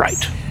shudders, Serves him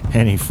right.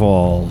 and he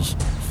falls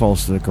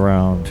to the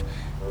ground,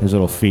 his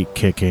little feet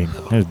kicking,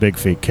 his big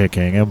feet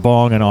kicking, and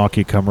Bong and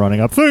Aki come running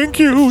up. Thank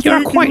you, You're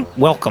thank quite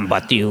welcome,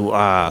 but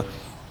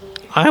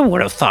I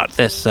would have thought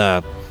this,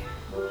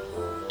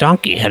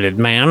 donkey-headed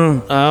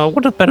man,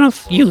 would have been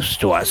of use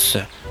to us.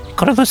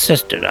 Could have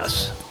assisted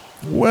us.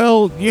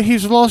 Well, yeah,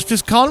 he's lost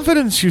his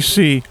confidence, you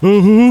see.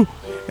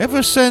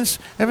 Ever since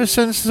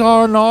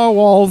our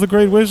narwhal, the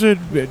great wizard,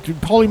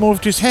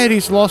 polymorphed his head,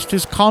 he's lost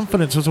his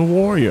confidence as a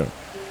warrior.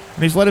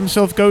 And he's let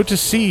himself go to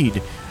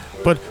seed.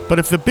 But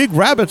if the big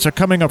rabbits are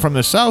coming up from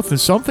the south, then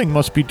something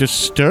must be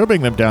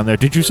disturbing them down there.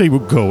 Did you say you were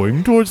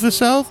going towards the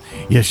south?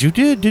 Yes, you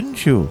did,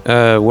 didn't you?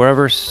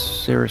 Wherever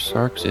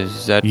Sarx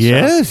is that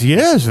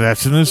Yes,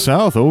 that's in the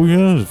south. Oh,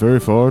 yes, very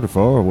far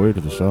away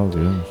to the south,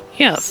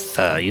 yes.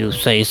 Yes, you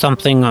say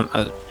something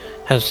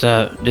has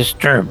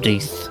disturbed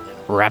these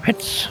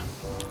rabbits?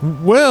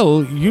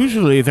 Well,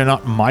 usually they're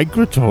not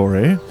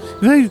migratory.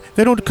 They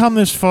don't come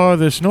this far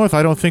this north.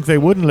 I don't think they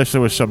would unless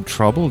there was some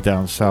trouble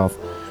down south.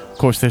 Of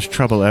course, there's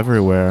trouble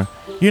everywhere.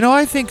 You know,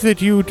 I think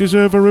that you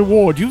deserve a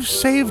reward. You've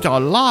saved our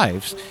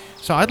lives.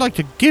 So I'd like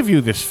to give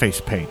you this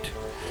face paint.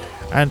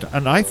 And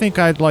I think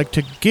I'd like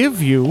to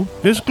give you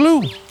this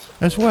glue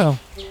as well.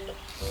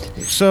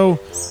 So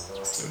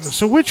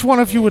which one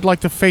of you would like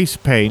the face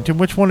paint and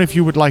which one of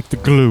you would like the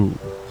glue?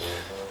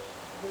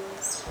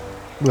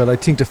 Well, I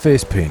think the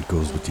face paint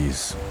goes with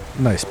these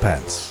nice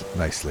pants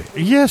nicely.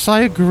 Yes,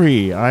 I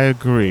agree. I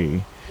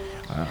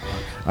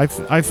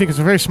think it's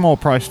a very small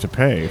price to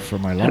pay for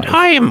my life. And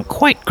I am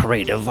quite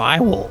creative. I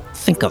will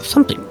think of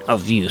something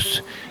of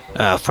use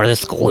for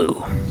this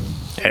glue.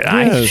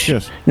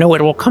 Yes. No,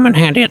 it will come in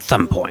handy at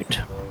some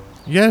point.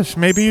 Yes,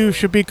 maybe you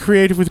should be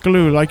creative with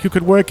glue. Like you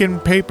could work in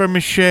paper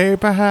mache,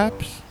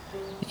 perhaps?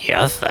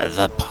 Yes, that's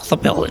a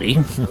possibility.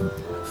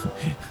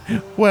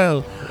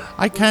 Well,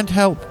 I can't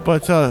help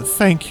but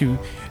thank you.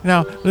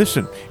 Now,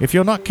 listen, if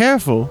you're not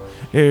careful,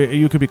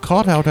 you could be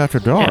caught out after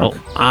dark. Now,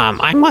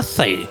 I must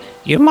say,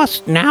 you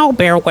must now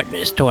bear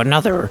witness to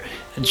another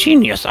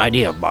genius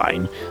idea of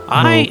mine.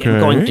 I am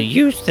going to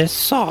use this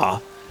saw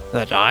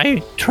that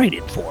I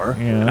traded for,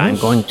 and I'm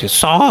going to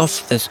saw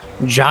off this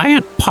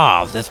giant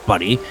paw of this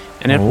buddy,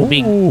 and it will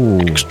be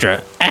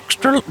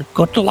extra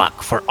good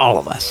luck for all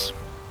of us.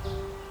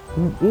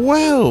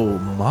 Well,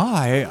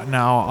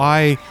 now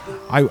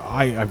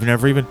I've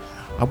never even.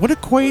 What a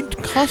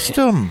quaint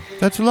custom.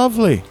 That's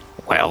lovely.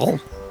 Well,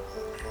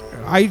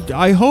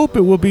 I hope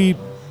it will be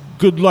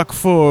good luck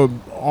for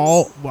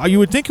all. You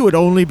would think it would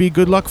only be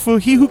good luck for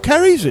he who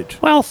carries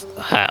it. well,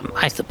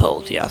 I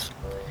suppose, yes.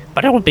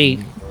 But it will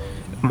be,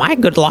 my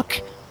good luck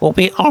will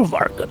be all of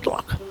our good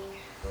luck.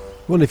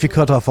 Well, if you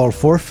cut off all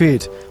 4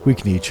 feet, we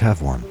can each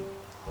have one.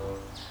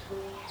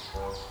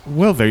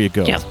 Well, there you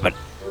go. Yes, but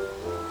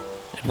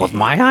it was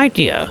my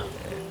idea.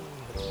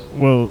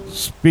 Well,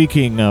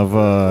 speaking of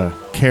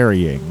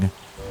carrying,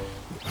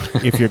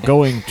 if you're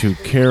going to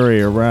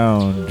carry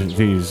around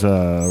these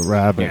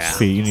rabbit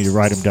feet, you need to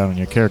write them down on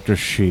your character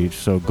sheet.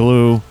 So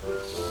glue,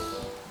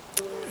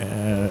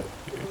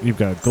 you've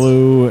got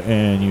glue,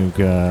 and you've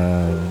got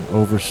an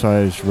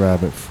oversized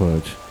rabbit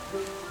foot.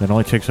 That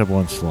only takes up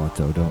 1 slot,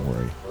 though. Don't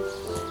worry.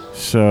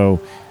 So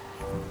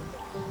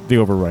the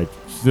overwrite.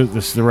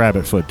 The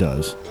rabbit foot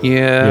does.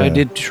 Yeah, I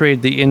did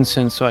trade the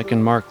incense so I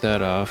can mark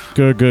that off.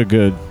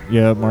 Good.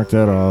 Yeah, mark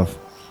that off.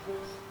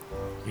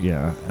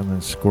 Yeah, and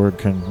then Squirt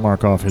can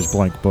mark off his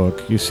blank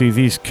book. You see,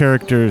 these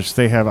characters,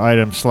 they have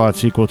item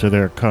slots equal to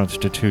their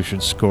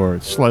constitution score.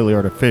 It's slightly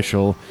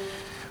artificial,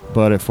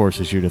 but it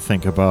forces you to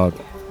think about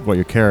what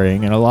you're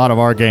carrying. And a lot of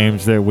our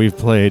games that we've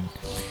played,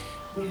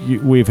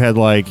 we've had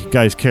like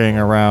guys carrying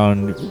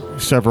around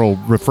several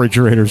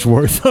refrigerators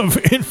worth of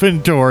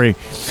inventory,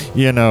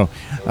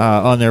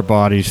 on their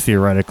bodies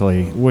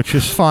theoretically, which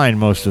is fine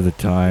most of the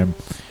time,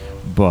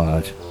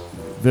 but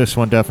this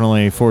one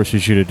definitely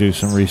forces you to do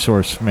some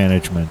resource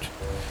management,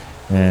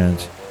 and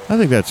I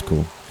think that's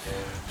cool.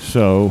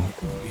 So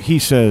he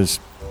says,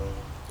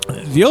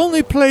 the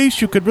only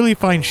place you could really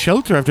find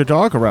shelter after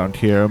dark around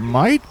here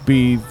might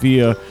be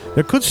there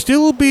could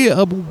still be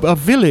a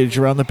village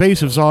around the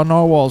base of Tsar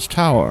Narwhal's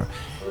tower.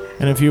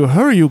 And if you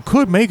hurry, you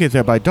could make it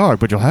there by dark,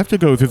 but you'll have to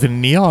go through the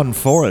Neon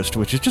Forest,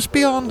 which is just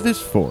beyond this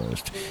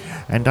forest.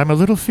 And I'm a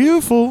little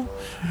fearful,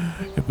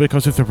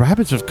 because if the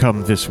rabbits have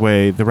come this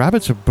way, the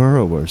rabbits are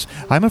burrowers.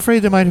 I'm afraid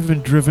they might have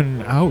been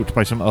driven out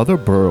by some other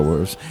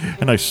burrowers,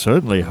 and I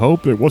certainly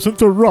hope it wasn't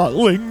the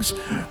Rotlings,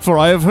 for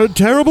I have heard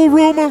terrible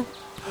rumor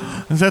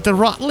that the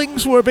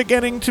Rotlings were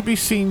beginning to be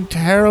seen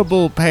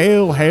terrible,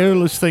 pale,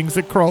 hairless things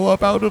that crawl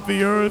up out of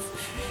the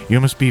earth. You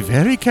must be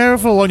very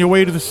careful on your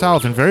way to the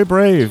south, and very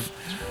brave.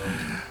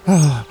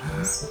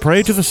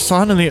 Pray to the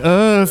sun and the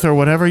earth, or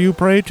whatever you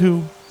pray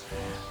to.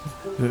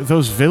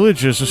 Those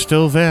villages are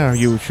still there.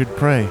 You should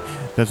pray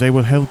that they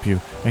will help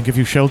you and give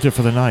you shelter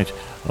for the night.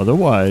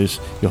 Otherwise,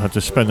 you'll have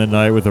to spend the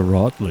night with the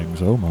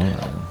Rotlings. Oh, my.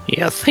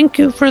 Yeah, thank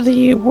you for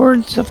the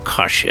words of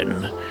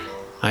caution.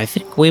 I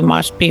think we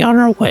must be on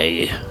our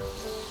way.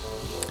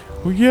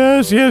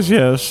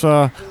 Yes.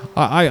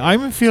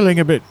 I'm feeling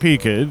a bit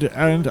peaked,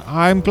 and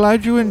I'm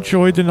glad you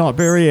enjoyed the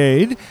Knotberry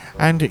Aid.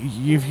 And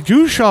if you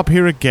do shop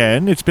here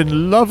again, it's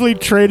been lovely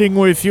trading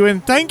with you,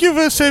 and thank you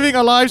for saving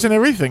our lives and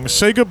everything.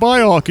 Say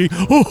goodbye, Aki.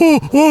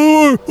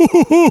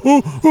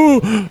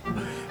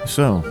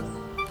 So,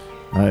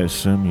 I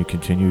assume you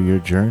continue your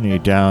journey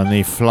down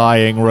the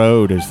flying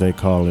road, as they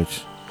call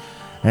it.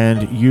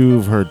 And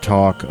you've heard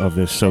talk of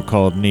this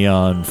so-called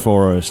Neon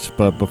Forest,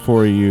 but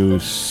before you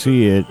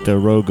see it, the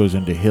road goes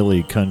into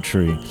hilly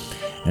country,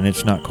 and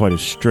it's not quite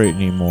as straight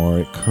anymore.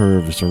 It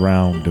curves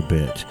around a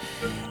bit,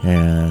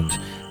 and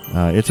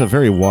It's a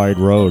very wide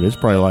road. It's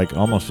probably like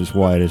almost as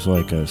wide as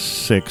like a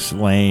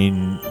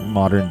 6-lane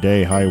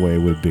modern-day highway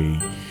would be.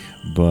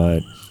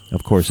 But,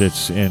 of course,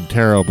 it's in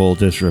terrible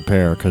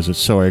disrepair because it's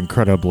so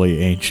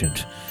incredibly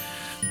ancient.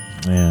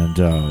 And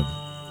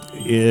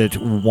it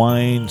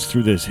winds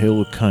through this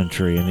hill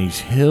country, and these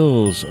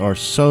hills are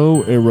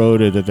so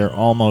eroded that they're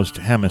almost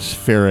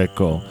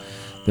hemispherical.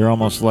 They're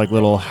almost like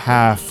little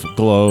half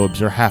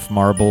globes or half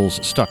marbles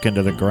stuck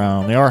into the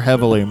ground. They are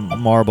heavily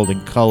marbled in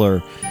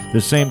color.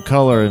 The same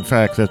color, in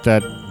fact,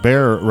 that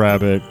bear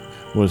rabbit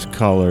was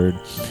colored.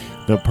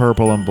 The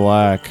purple and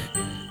black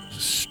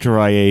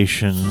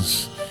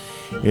striations.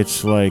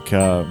 It's like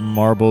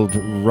marbled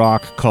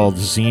rock called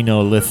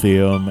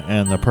xenolithium,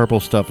 and the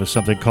purple stuff is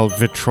something called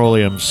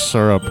vitrolium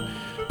syrup.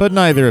 But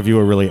neither of you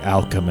are really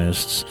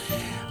alchemists.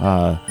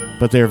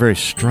 But they're very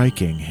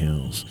striking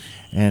hills.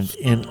 And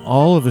in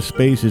all of the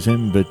spaces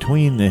in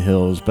between the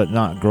hills, but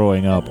not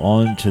growing up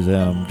onto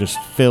them, just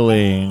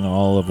filling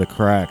all of the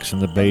cracks and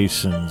the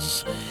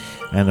basins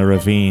and the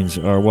ravines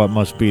are what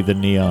must be the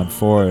neon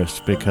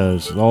forest,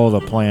 because all the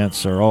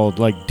plants are all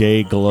like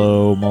day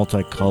glow,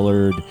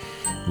 multicolored,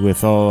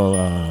 with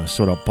all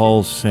sort of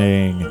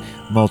pulsing,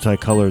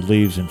 multicolored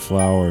leaves and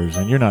flowers.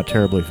 And you're not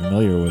terribly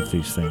familiar with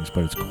these things,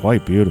 but it's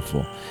quite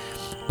beautiful,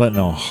 but in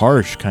a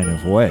harsh kind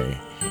of way.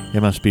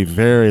 It must be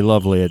very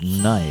lovely at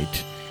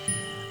night.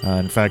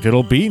 In fact,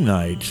 it'll be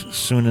night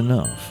soon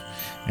enough.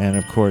 And,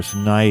 of course,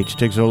 night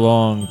takes a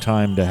long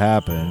time to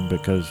happen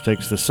because it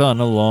takes the sun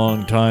a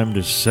long time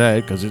to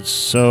set because it's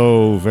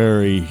so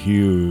very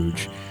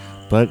huge.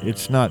 But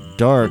it's not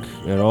dark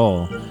at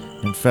all.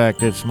 In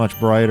fact, it's much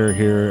brighter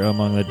here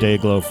among the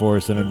Dayglow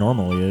forest than it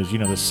normally is. You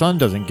know, the sun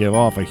doesn't give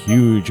off a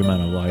huge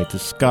amount of light. The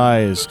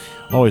sky is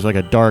always like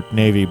a dark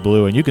navy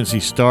blue, and you can see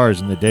stars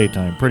in the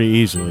daytime pretty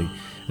easily.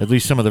 At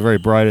least some of the very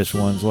brightest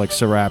ones, like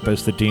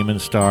Serapis, the Demon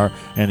Star,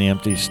 and the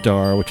Empty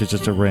Star, which is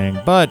just a ring.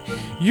 But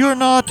you're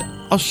not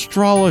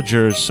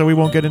astrologers, so we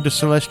won't get into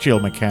celestial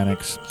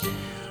mechanics.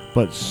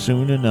 But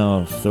soon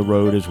enough, the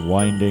road is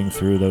winding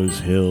through those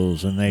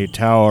hills, and they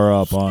tower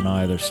up on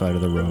either side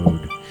of the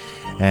road.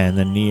 And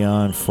the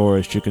neon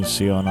forest you can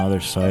see on either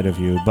side of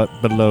you,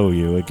 but below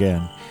you,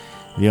 again.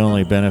 The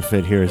only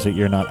benefit here is that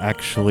you're not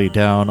actually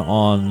down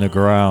on the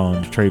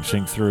ground,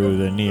 traipsing through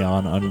the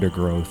neon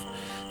undergrowth.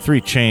 3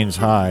 chains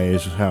high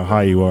is how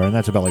high you are, and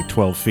that's about like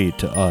 12 feet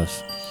to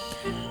us.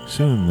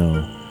 Soon,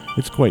 though,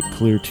 it's quite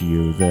clear to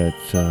you that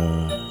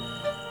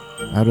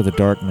out of the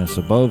darkness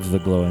above the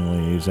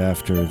glowing leaves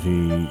after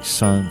the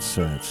sun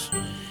sets,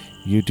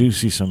 you do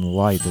see some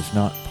light that's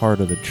not part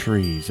of the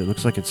trees. It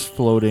looks like it's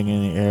floating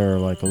in the air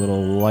like a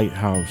little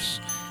lighthouse.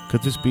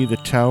 Could this be the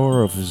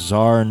Tower of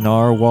Tsar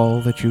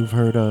Narwhal that you've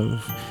heard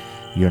of?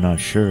 You're not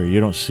sure. You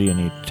don't see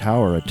any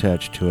tower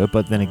attached to it,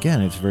 but then again,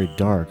 it's very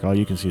dark. All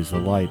you can see is the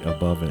light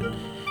above it.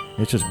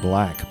 It's just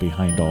black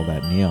behind all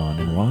that neon,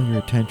 and while your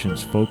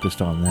attention's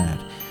focused on that,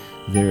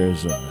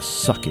 there's a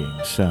sucking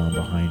sound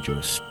behind you,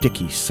 a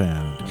sticky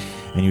sound,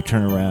 and you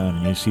turn around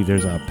and you see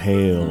there's a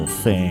pale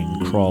thing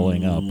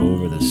crawling up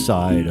over the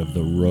side of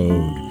the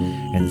road,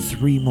 and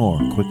 3 more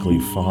quickly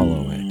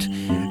follow it.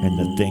 And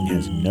the thing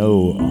has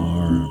no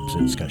arms.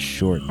 It's got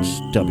short and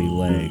stubby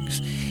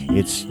legs.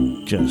 It's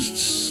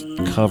just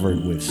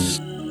covered with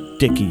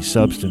sticky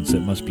substance.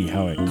 That must be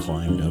how it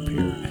climbed up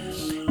here.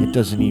 It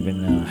doesn't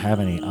even have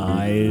any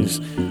eyes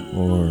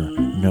or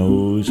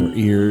nose or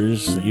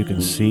ears that you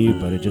can see,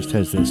 but it just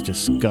has this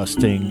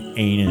disgusting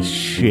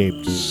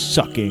anus-shaped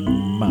sucking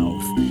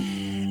mouth.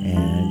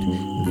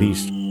 And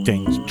these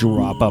things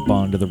drop up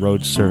onto the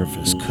road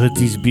surface. Could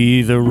these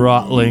be the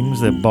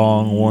rotlings that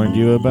Bong warned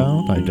you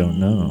about? I don't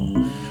know.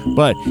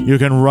 But you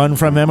can run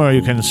from them or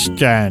you can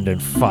stand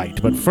and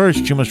fight. But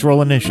first you must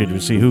roll initiative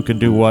to see who can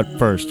do what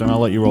first, and I'll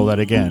let you roll that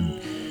again.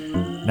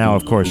 Now,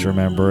 of course,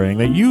 remembering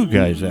that you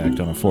guys act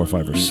on a 4,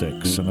 5, or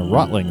 6, and the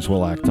rotlings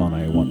will act on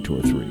a 1, 2,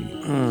 or 3.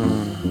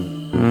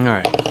 All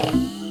right.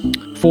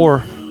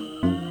 4.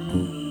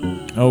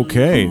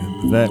 Okay,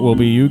 that will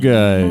be you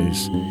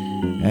guys.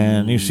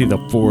 And you see the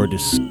 4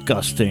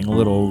 disgusting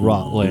little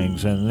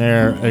rotlings, and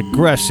their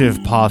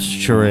aggressive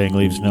posturing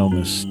leaves no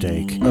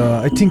mistake.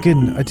 I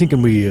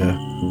thinking we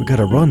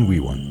gotta run, wee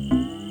one.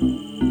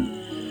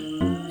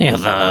 Yeah,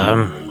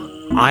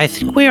 I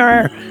think we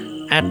are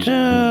at,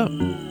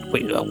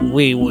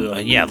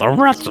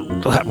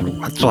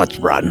 let's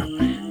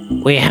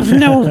run. We have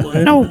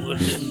no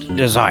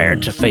desire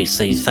to face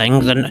these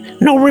things,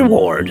 and no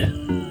reward.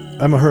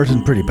 I'm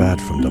hurting pretty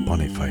bad from the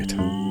bunny fight.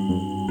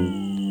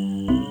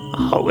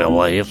 Oh,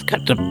 well, you've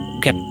got to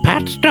get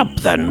patched up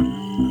then.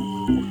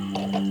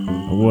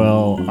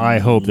 Well, I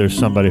hope there's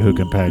somebody who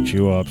can patch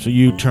you up. So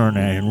you turn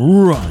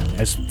and run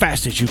as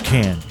fast as you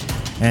can.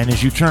 And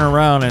as you turn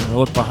around and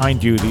look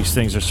behind you, these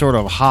things are sort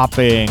of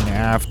hopping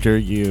after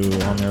you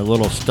on their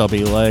little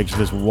stubby legs,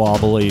 this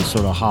wobbly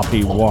sort of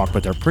hoppy walk,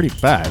 but they're pretty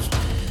fast.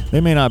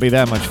 They may not be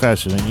that much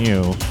faster than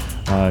you.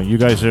 You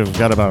guys have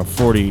got about a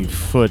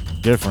 40-foot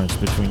difference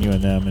between you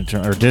and them,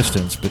 or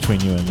distance between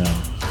you and them.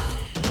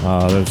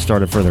 They've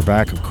started further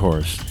back, of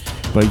course.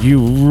 But you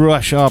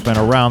rush up and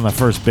around the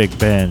first big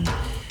bend,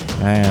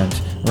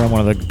 and around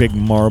one of the big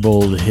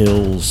marbled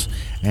hills.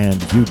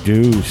 And you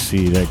do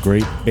see that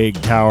great big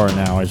tower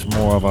now is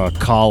more of a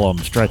column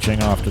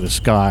stretching off to the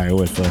sky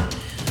with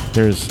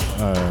it's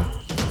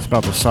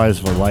about the size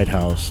of a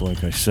lighthouse,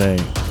 like I say.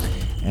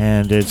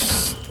 And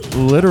it's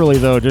literally,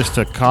 though, just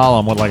a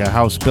column with like a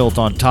house built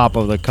on top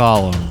of the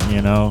column,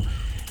 you know?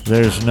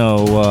 There's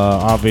no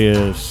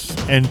obvious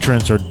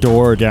entrance or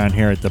door down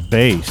here at the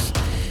base.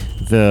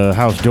 The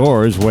house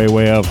door is way,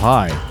 way up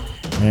high.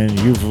 And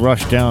you've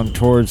rushed down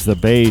towards the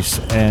base,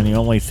 and the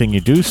only thing you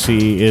do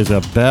see is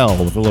a bell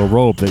with a little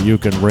rope that you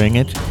can ring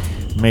it,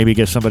 maybe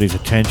get somebody's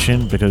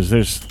attention, because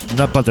there's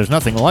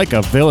nothing like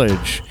a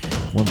village.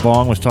 When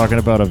Bong was talking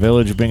about a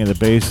village being at the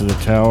base of the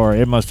tower,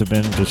 it must have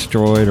been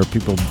destroyed or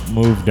people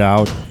moved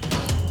out.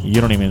 You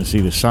don't even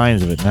see the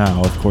signs of it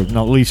now, of course.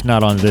 No, at least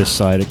not on this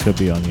side. It could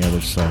be on the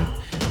other side.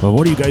 But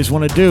what do you guys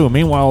want to do?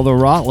 Meanwhile, the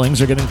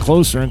Rotlings are getting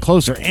closer and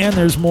closer, and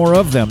there's more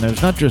of them.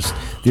 There's not just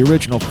the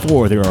original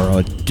 4. There are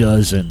a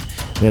dozen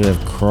that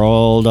have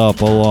crawled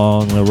up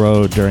along the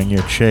road during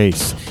your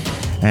chase.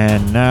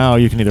 And now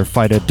you can either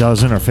fight a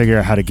dozen or figure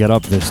out how to get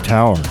up this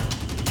tower.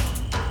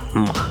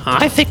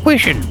 I think we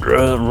should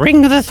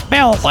ring this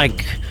bell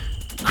like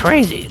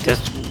crazy.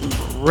 Just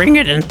ring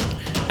it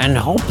and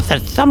hope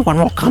that someone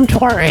will come to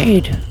our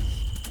aid.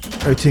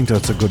 I think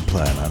that's a good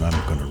plan, and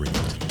I'm gonna ring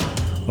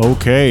it.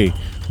 Okay.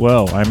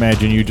 Well, I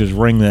imagine you just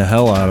ring the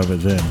hell out of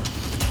it then.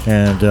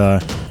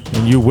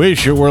 And you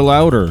wish it were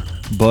louder,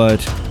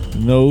 but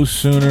no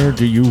sooner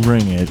do you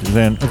ring it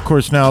than, of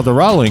course, now the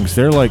Rotlings,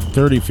 they're like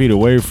 30 feet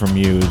away from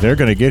you. They're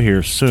going to get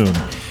here soon.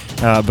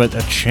 But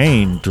a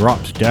chain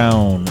drops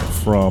down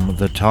from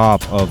the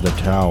top of the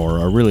tower,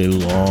 a really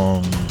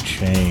long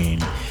chain,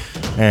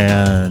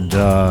 and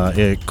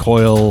it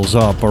coils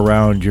up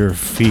around your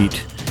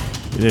feet.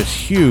 This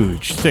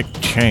huge, thick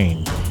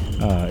chain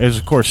is,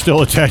 of course,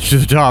 still attached to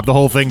the top. The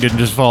whole thing didn't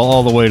just fall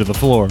all the way to the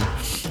floor.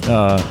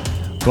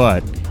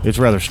 But it's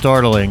rather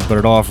startling, but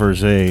it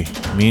offers a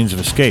means of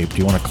escape. Do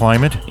you want to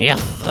climb it?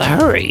 Yes,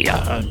 hurry,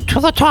 to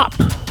the top.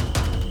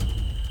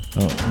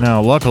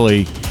 Now,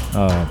 luckily,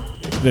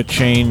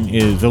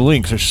 the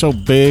links are so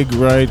big,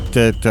 right,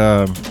 that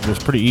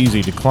it's pretty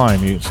easy to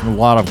climb. It's a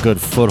lot of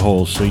good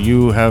footholds, so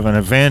you have an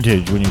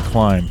advantage when you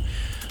climb.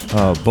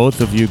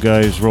 Both of you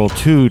guys roll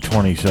 2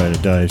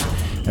 20-sided dice.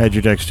 Add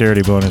your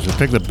dexterity bonus, or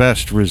pick the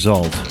best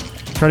result.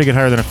 Try to get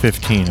higher than a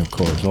 15, of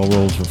course. All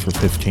rolls are for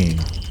 15.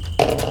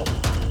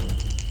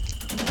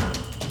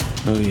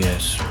 Oh,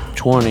 yes.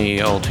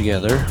 20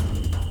 altogether.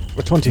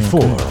 We're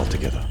 24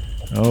 altogether.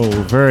 Oh,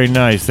 very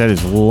nice. That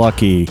is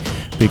lucky,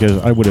 because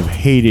I would have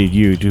hated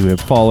you to have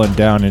fallen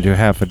down into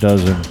half a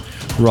dozen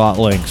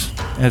Rotlings.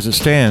 As it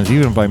stands,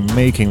 even by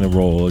making the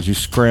roll, as you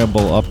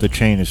scramble up the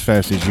chain as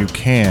fast as you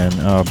can,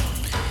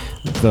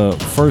 the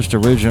first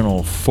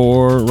original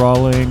 4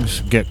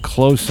 Rotlings get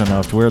close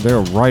enough to where they're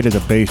right at the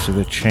base of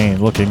the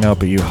chain, looking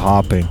up at you,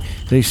 hopping.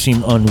 They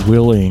seem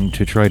unwilling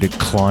to try to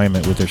climb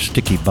it with their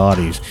sticky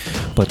bodies,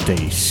 but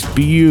they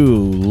spew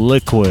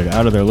liquid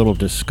out of their little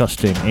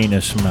disgusting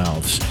anus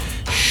mouths,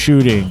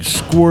 shooting,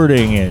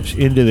 squirting it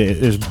into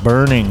this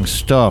burning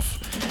stuff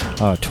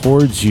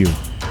towards you.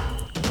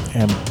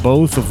 And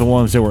both of the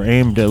ones that were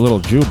aimed at Little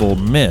Jubal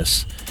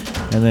miss.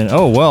 And then,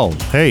 oh, well,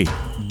 hey,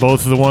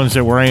 both of the ones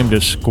that were aimed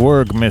at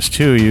Squirg miss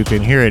too. You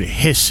can hear it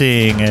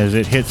hissing as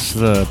it hits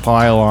the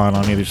pylon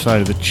on either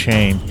side of the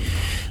chain.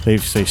 They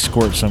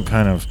squirt some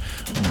kind of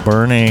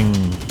burning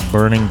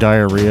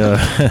diarrhea.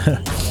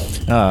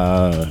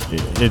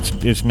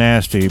 It's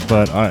nasty,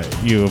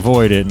 but you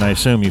avoid it, and I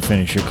assume you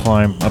finish your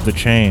climb up the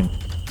chain.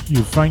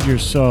 You find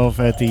yourself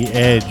at the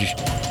edge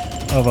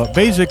of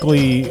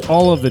basically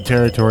all of the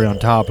territory on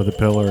top of the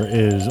pillar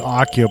is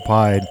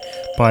occupied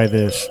by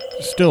this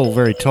still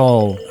very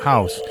tall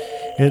house.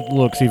 It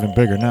looks even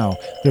bigger now.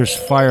 There's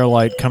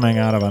firelight coming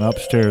out of an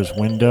upstairs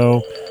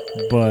window,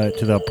 but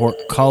the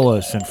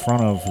portcullis in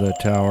front of the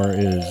tower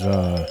is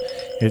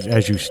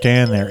as you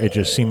stand there, it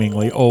just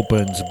seemingly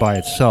opens by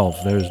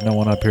itself. There's no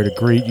one up here to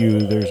greet you.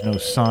 There's no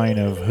sign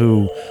of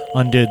who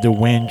undid the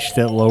winch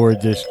that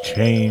lowered this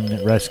chain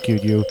that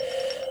rescued you.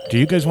 Do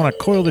you guys want to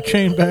coil the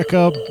chain back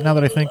up, now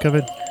that I think of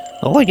it?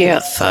 Oh,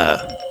 yes,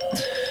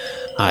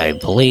 I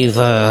believe,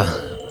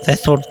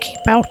 this would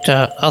keep out,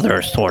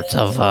 other sorts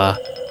of,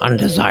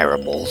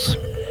 undesirables.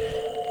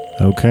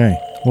 Okay,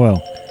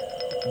 well,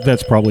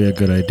 that's probably a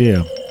good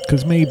idea,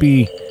 because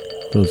maybe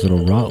those little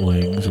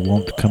Rotlings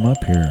won't come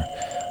up here.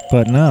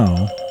 But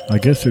now, I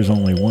guess there's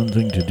only one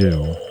thing to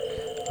do,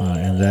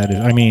 and that is,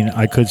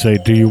 I could say,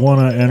 do you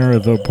want to enter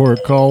the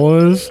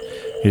portcullis?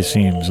 It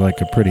seems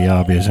like a pretty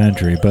obvious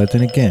entry, but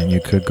then again,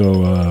 you could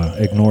go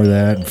ignore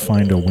that and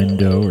find a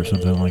window or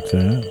something like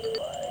that.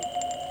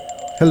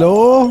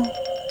 Hello?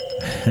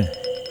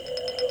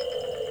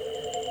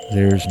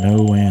 There's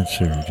no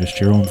answer, just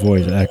your own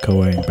voice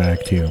echoing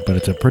back to you. But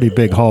it's a pretty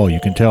big hall, you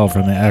can tell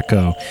from the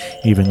echo,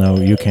 even though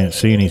you can't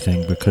see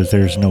anything because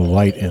there's no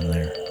light in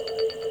there.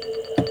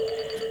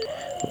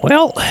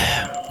 Well,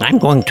 I'm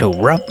going to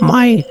rub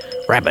my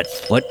rabbit's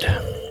foot,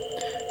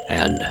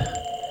 and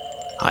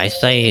I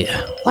say,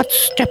 let's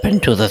step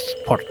into this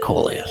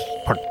portcullis.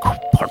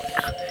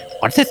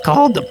 What's it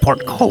called? The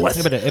portcullis.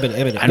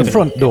 The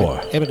front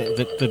door.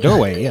 The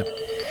doorway, yeah.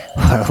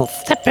 Well,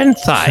 step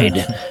inside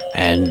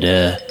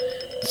and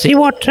see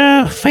what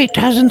fate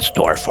has in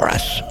store for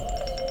us.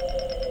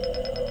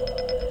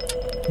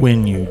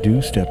 When you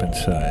do step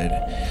inside,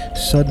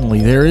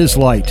 suddenly there is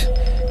light,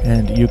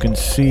 and you can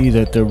see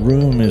that the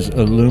room is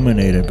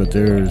illuminated, but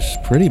there's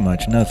pretty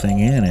much nothing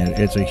in it.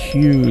 It's a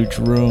huge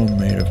room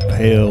made of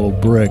pale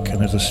brick, and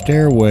there's a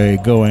stairway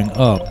going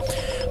up.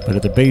 But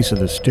at the base of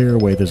the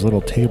stairway, there's a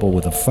little table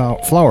with a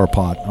flower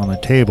pot on the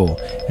table,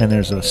 and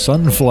there's a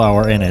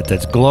sunflower in it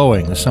that's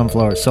glowing. The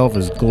sunflower itself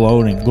is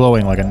glowing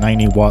like a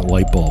 90-watt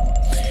light bulb.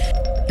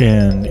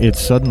 And it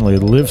suddenly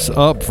lifts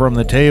up from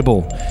the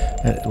table,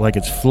 like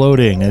it's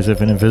floating, as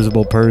if an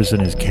invisible person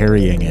is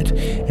carrying it,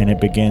 and it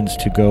begins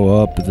to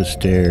go up the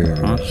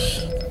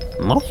stairs.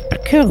 Most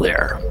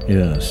peculiar.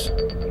 Yes.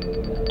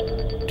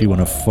 Do you want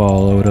to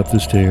follow it up the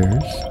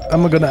stairs?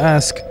 I'm gonna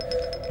ask,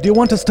 do you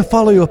want us to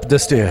follow you up the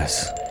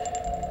stairs?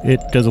 It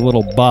does a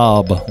little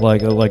bob,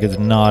 like it's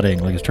nodding,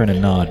 like it's trying to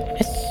nod.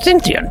 It's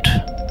sentient.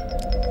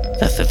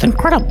 This is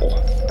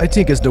incredible. I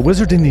think as the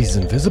wizard in he's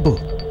invisible,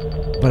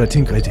 but I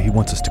think he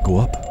wants us to go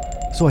up,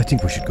 so I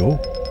think we should go.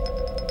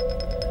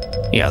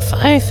 Yes,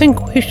 I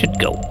think we should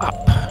go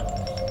up.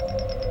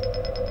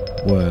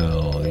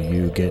 Well,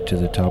 you get to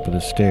the top of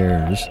the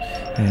stairs,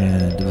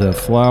 and the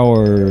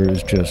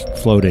flower's just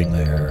floating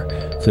there.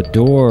 The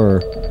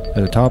door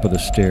at the top of the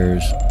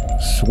stairs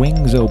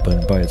swings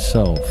open by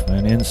itself,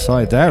 and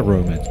inside that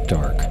room it's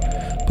dark,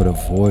 but a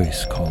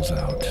voice calls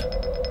out.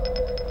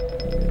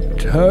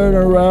 Turn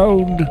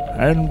around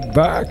and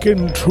back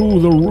into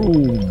the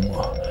room.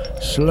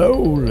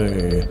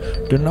 Slowly.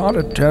 Do not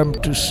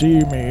attempt to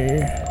see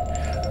me.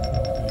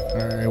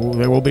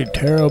 There will be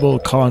terrible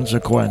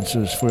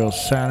consequences for your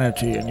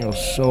sanity and your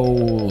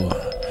soul.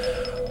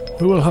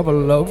 We will have a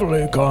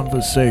lovely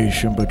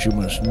conversation, but you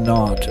must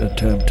not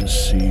attempt to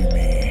see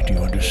me. Do you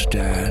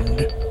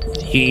understand?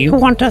 You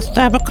want us to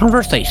have a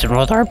conversation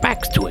with our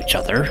backs to each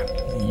other?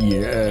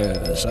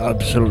 Yes,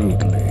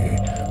 absolutely.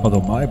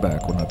 Although my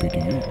back will not be to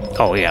you.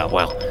 Oh, yeah,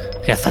 well,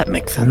 yes, that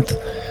makes sense.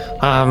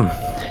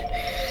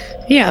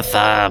 Yes,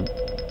 I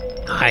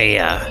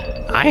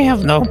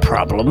have no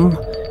problem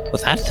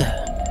with that.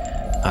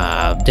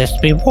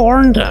 Just be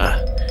warned,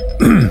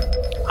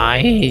 I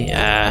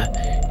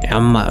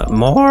am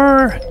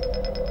more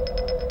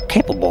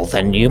capable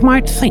than you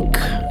might think,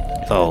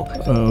 though.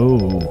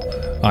 Oh,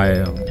 I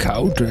am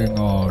counting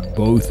on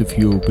both of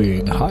you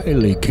being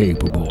highly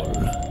capable.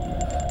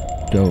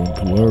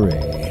 Don't worry.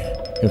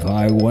 If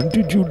I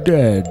wanted you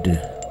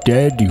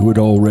dead you would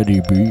already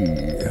be.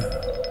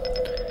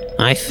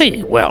 I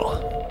see. Well,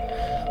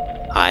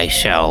 I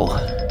shall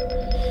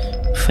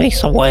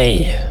face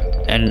away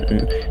and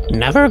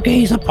never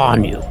gaze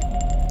upon you.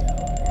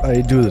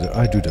 I do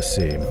the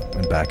same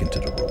and back into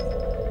the room.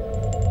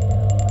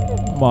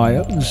 My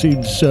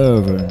unseen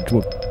servant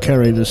will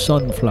carry the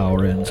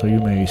sunflower in so you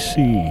may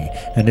see,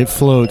 and it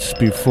floats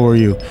before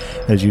you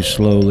as you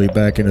slowly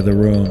back into the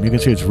room. You can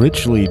see it's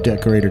richly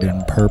decorated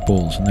in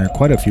purples, and there are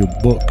quite a few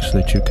books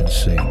that you can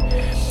see,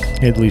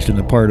 at least in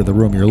the part of the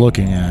room you're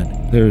looking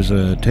at. There's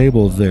a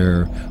table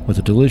there with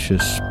a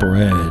delicious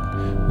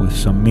spread with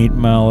some meat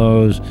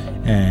mallows,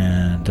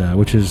 and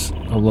which is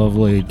a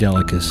lovely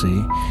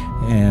delicacy.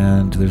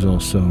 And there's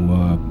also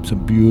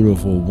some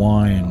beautiful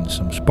wine,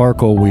 some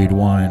sparkleweed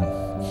wine.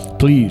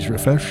 Please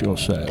refresh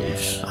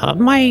yourselves.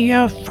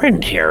 My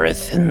friend here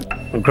is in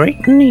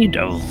great need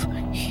of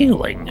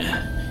healing.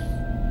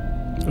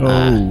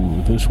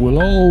 This will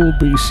all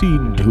be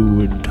seen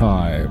to in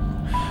time.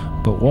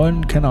 But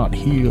one cannot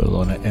heal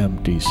on an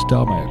empty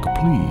stomach.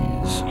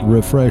 Please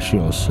refresh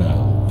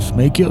yourselves.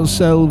 Make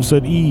yourselves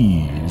at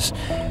ease.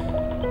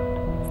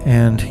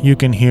 And you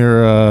can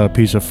hear a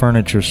piece of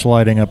furniture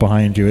sliding up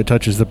behind you. It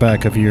touches the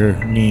back of your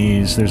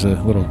knees. There's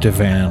a little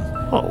divan.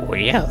 Oh,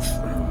 yes.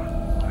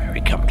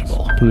 Very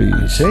comfortable.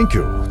 Please. Thank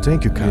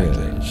you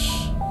kindly.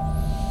 Yes.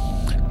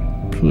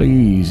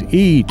 Please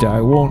eat.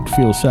 I won't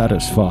feel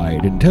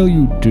satisfied until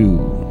you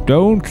do.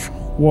 Don't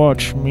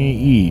watch me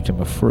eat. I'm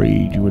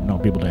afraid you would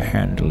not be able to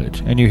handle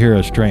it. And you hear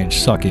a strange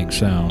sucking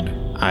sound.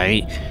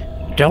 I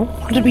don't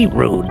want to be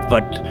rude,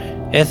 but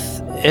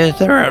is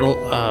there a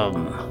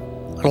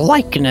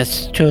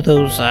likeness to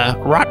those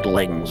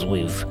rotlings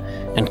we've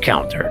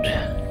encountered?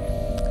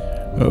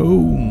 Oh,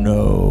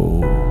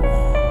 no.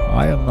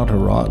 I am not a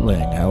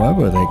rotling.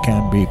 However, they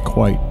can be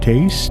quite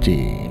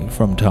tasty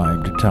from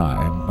time to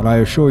time. But I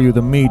assure you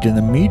the meat in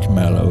the meat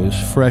mallow is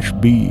fresh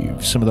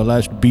beeves, some of the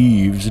last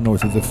beeves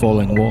north of the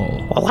falling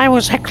wall. Well, I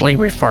was actually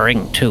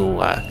referring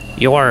to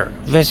your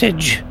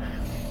visage.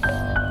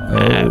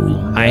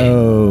 No.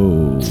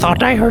 I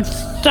thought I heard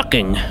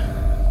sucking.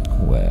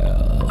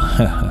 Well,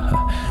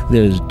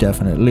 there's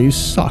definitely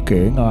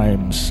sucking.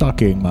 I'm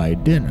sucking my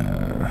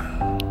dinner.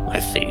 I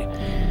see.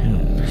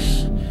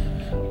 Yes.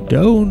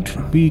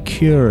 Don't be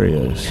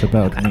curious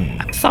about me.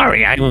 I'm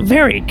sorry, I'm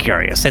very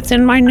curious. It's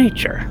in my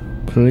nature.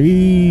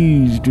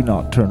 Please do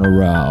not turn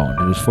around.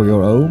 It is for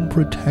your own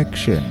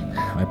protection.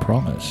 I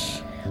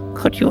promise.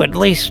 Could you at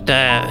least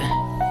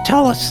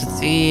tell us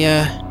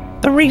the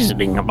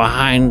reasoning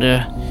behind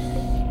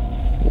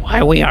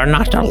why we are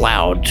not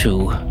allowed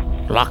to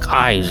lock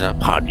eyes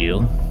upon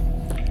you?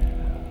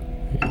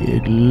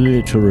 It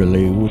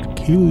literally would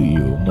kill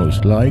you,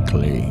 most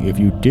likely. If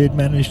you did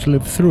manage to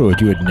live through it,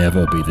 you would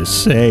never be the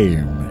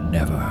same.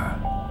 Never.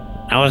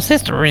 Now, is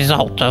this the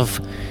result of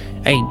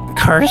a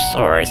curse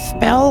or a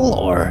spell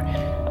or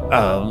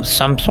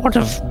some sort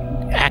of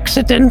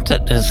accident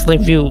that has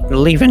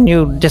leaving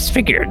you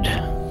disfigured?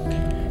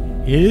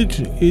 It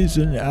is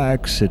an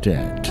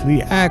accident.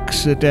 The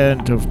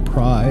accident of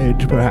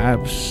pride,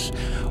 perhaps,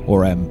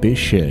 or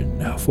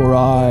ambition, for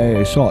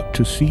I sought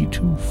to see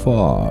too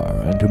far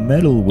and to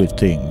meddle with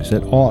things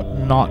that ought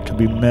not to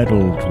be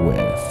meddled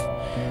with.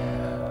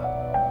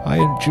 I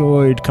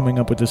enjoyed coming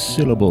up with the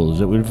syllables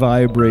that would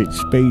vibrate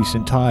space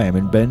and time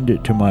and bend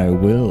it to my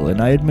will,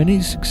 and I had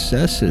many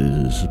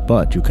successes,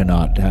 but you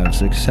cannot have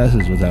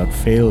successes without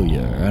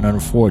failure, and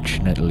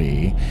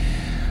unfortunately,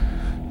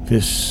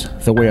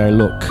 the way I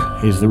look,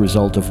 is the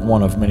result of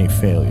one of many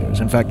failures.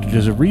 In fact, it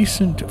is a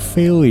recent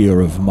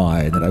failure of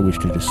mine that I wish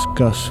to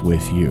discuss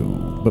with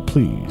you. But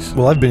please.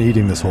 Well, I've been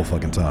eating this whole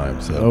fucking time,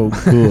 so. Oh,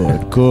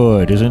 good,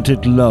 good. Isn't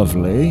it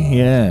lovely?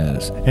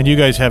 Yes. And you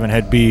guys haven't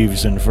had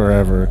beeves in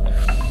forever.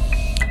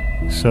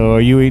 So are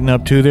you eating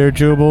up too there,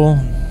 Jubal?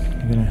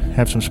 You gonna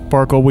have some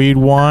sparkleweed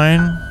wine?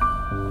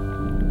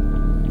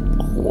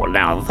 Oh,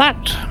 now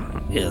that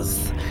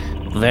is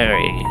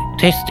very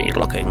tasty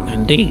looking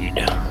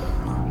indeed.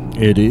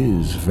 It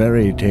is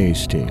very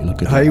tasty.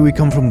 Look at Hi, it. we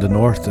come from the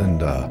north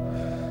and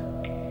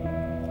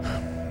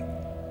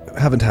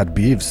haven't had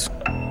beeves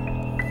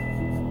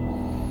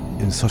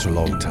in such a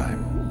long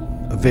time.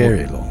 A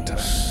very long time.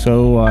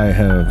 So I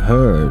have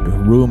heard.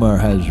 Rumor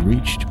has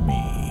reached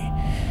me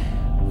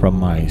from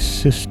my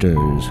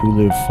sisters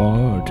who live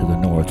far to the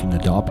north in the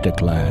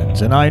Doptic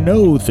lands, and I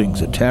know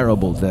things are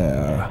terrible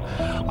there.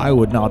 I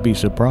would not be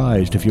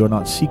surprised if you're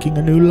not seeking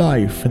a new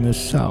life in the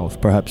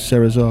south, perhaps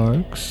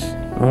Cerazarx?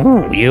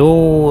 Oh,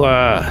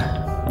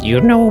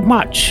 you know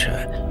much.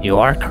 You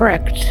are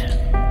correct.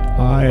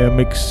 I am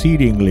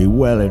exceedingly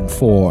well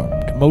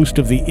informed. Most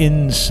of the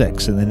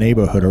insects in the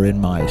neighborhood are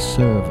in my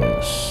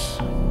service.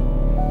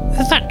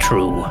 Is that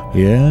true?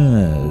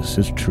 Yes,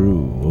 it's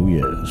true. Oh,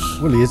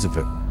 yes. Well, he is a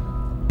very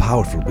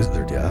powerful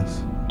wizard,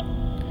 yes.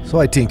 So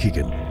I think he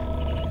could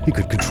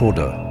control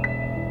the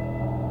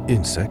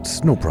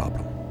insects, no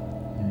problem.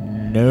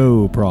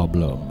 No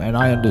problem. And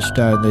I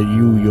understand that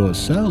you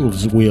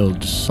yourselves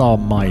wield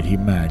some mighty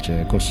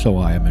magic, or so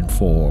I am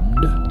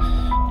informed.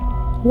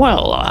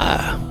 Well,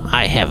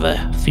 I have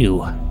a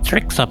few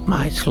tricks up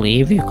my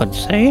sleeve, you could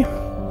say.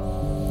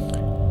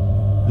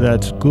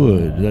 That's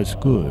good, that's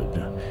good.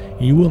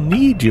 You will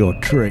need your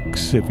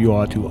tricks if you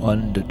are to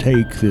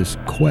undertake this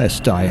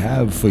quest I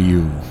have for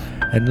you.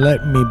 And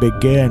let me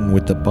begin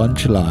with the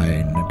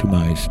punchline to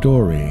my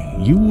story.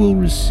 You will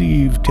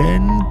receive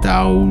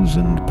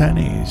 10,000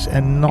 pennies,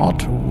 and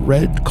not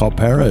red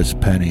copperas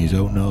pennies,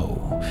 oh no,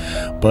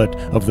 but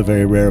of the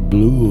very rare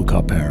blue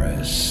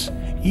copperas.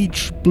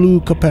 Each blue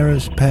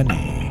copperas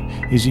penny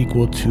is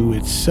equal to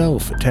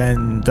itself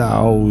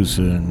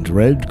 10,000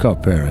 red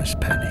copperas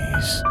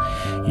pennies.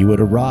 You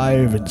would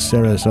arrive in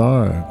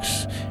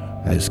Cerazarx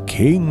as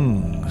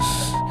kings,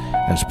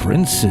 as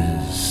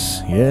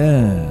princes.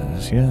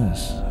 Yes,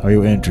 yes. Are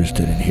you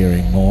interested in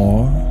hearing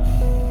more?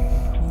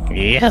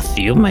 Yes,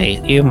 you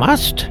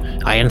must.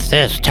 I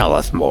insist, tell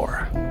us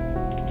more.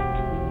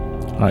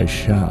 I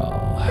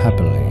shall,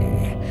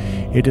 happily.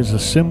 It is a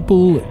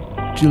simple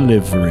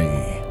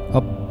delivery,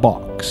 a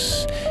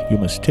box. You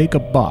must take a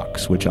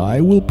box which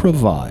I will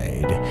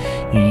provide.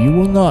 You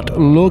will not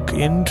look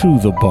into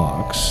the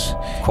box.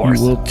 Of course.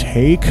 You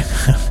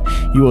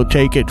will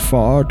take it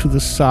far to the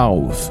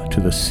south, to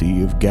the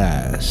Sea of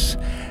Gas.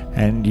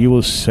 And you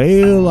will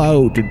sail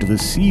out into the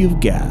Sea of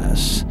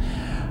Gas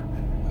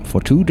for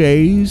 2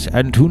 days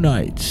and 2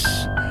 nights.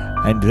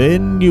 And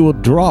then you will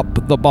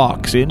drop the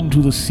box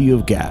into the Sea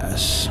of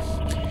Gas.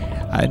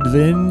 And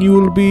then you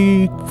will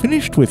be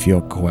finished with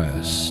your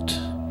quest.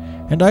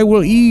 And I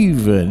will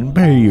even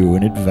pay you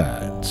in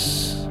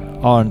advance.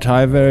 Aren't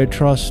I very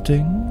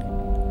trusting?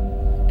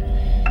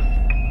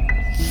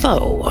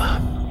 So,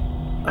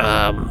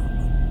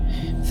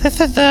 this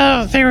is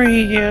a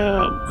very,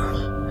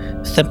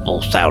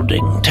 simple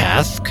sounding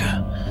task.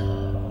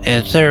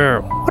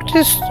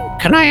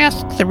 Can I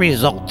ask the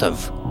result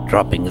of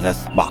dropping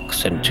this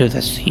box into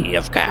the Sea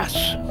of Gas?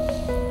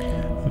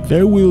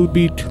 There will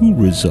be 2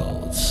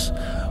 results.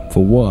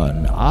 For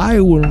one,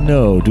 I will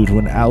know due to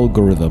an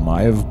algorithm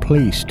I have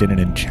placed in an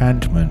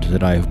enchantment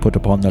that I have put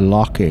upon the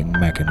locking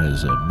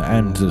mechanism,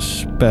 and the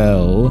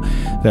spell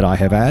that I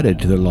have added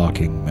to the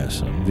locking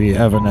mechanism, the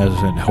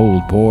evanescent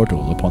hold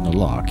portal upon the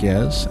lock,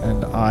 yes,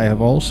 and I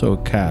have also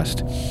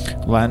cast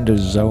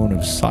Lander's Zone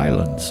of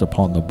Silence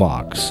upon the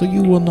box, so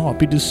you will not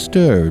be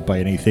disturbed by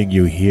anything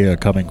you hear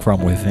coming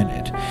from within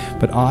it.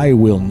 But I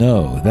will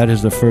know. That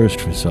is the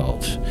first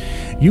result.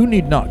 You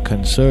need not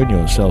concern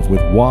yourself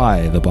with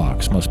why the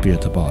box must be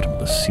at the bottom of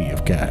the sea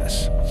of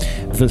gas.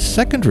 The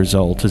second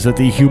result is that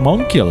the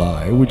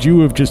homunculi which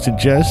you have just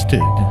ingested,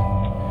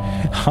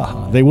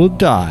 they will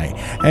die,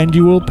 and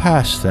you will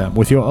pass them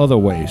with your other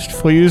waste,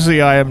 for you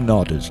see I am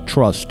not as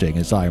trusting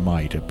as I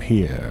might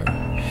appear.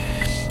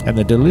 And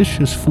the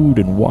delicious food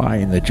and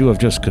wine that you have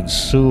just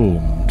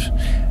consumed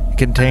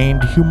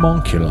contained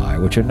homunculi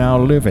which are now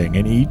living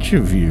in each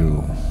of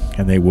you.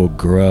 And they will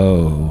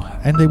grow,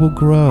 and they will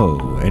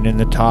grow, and in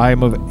the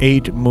time of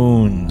 8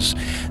 moons,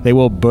 they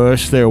will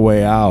burst their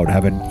way out,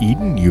 having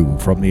eaten you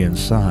from the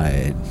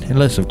inside.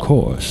 Unless, of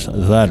course,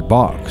 that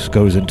box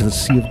goes into the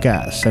sea of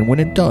gas, and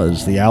when it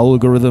does, the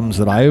algorithms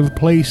that I have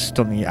placed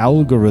on the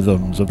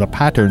algorithms of the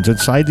patterns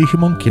inside the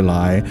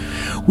homunculi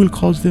will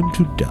cause them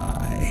to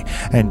die,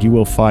 and you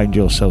will find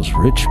yourselves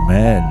rich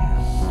men.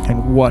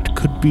 And what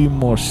could be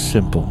more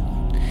simple?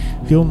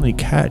 The only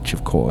catch,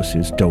 of course,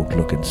 is don't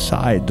look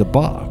inside the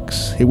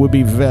box. It would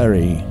be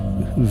very,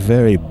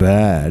 very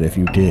bad if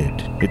you did.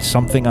 It's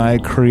something I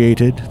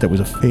created that was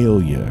a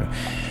failure,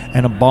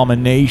 an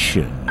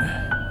abomination,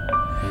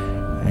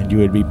 and you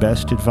would be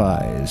best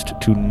advised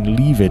to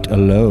leave it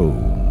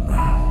alone.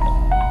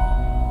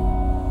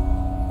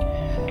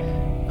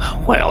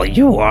 Well,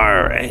 you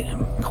are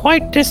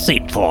quite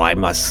deceitful, I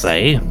must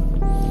say.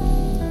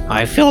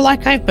 I feel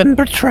like I've been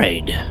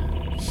betrayed.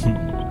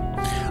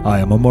 I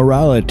am a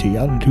morality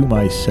unto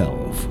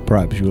myself.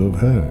 Perhaps you have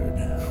heard.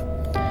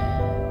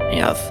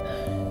 Yes,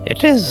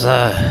 it is,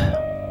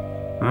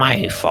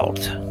 my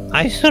fault.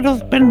 I should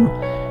have been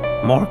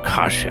more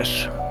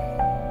cautious.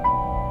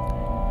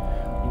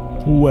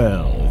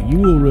 Well, you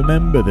will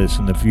remember this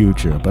in the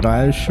future, but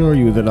I assure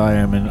you that I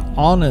am an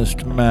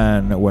honest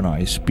man when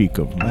I speak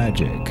of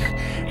magic,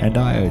 and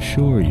I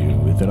assure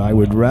you that I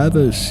would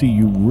rather see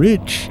you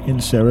rich in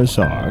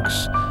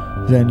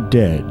Cerasarx than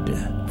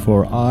dead.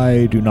 For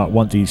I do not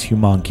want these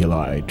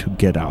homunculi to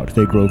get out.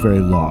 They grow very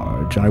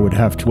large. I would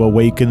have to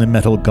awaken the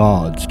metal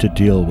gods to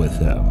deal with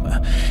them.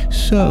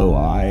 So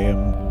I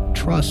am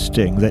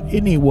trusting that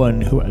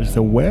anyone who has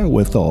the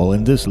wherewithal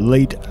in this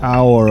late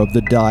hour of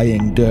the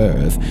dying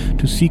dearth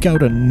to seek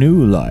out a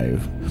new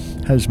life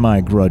has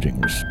my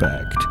grudging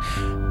respect.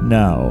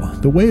 Now,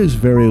 the way is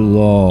very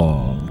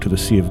long to the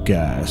Sea of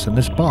Gas, and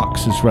this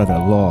box is rather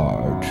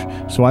large,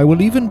 so I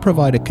will even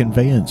provide a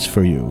conveyance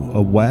for you,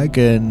 a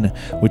wagon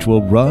which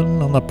will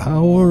run on the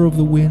power of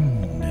the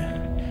wind.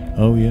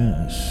 Oh,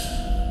 yes.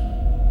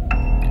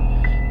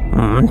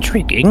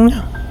 Intriguing.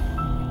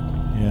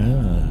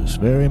 Yes,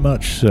 very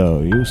much so.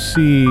 You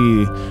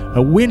see,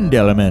 a wind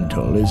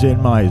elemental is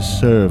in my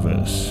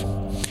service,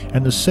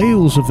 and the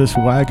sails of this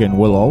wagon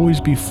will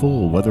always be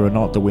full whether or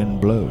not the wind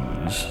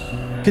blows.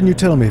 Can you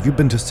tell me, have you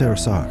been to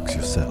Cerasarx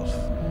yourself?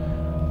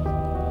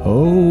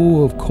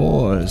 Oh, of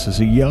course. As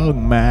a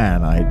young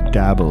man, I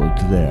dabbled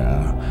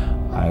there.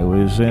 I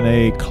was in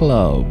a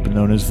club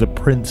known as the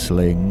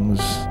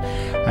Princelings,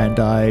 and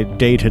I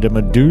dated a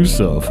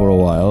Medusa for a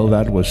while.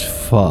 That was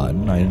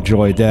fun. I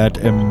enjoyed that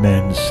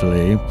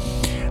immensely.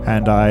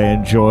 And I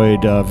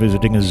enjoyed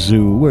visiting a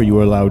zoo where you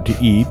were allowed to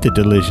eat the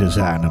delicious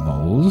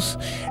animals.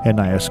 And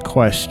I asked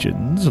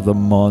questions of the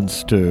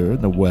monster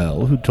in the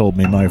well who told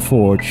me my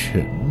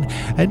fortune.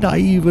 And I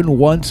even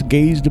once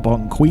gazed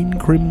upon Queen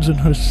Crimson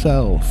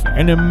herself,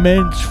 an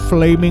immense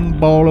flaming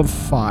ball of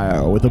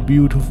fire with a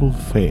beautiful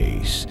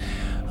face.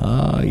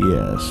 Ah,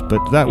 yes,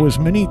 but that was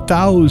many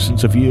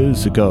thousands of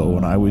years ago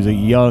when I was a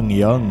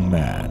young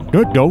man.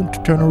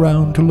 Don't turn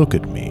around to look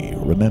at me,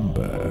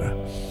 remember.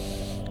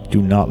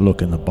 Do not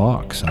look in the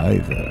box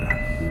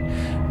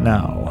either.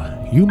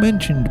 Now, you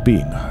mentioned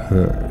being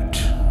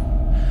hurt.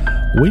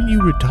 When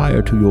you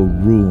retire to your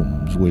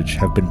rooms, which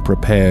have been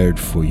prepared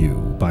for you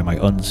by my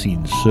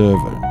unseen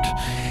servant,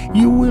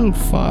 you will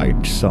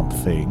find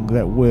something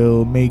that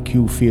will make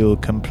you feel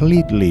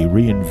completely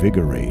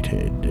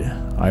reinvigorated.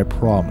 I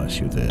promise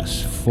you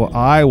this, for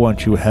I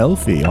want you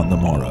healthy on the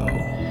morrow.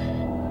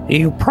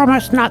 You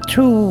promised not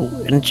to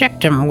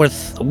inject him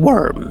with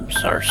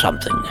worms or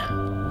something.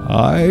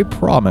 I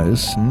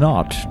promise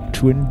not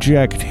to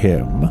inject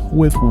him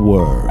with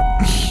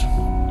worms.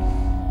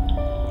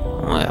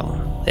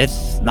 Well,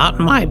 it's not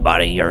my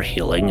body you're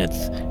healing.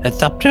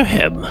 It's up to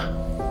him.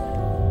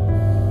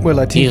 Well,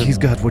 I think he's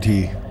got what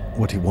he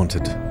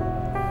wanted.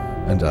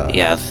 And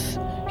Yes,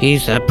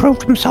 he's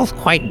proved himself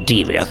quite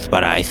devious,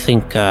 but I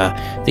think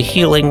the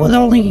healing will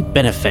only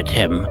benefit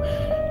him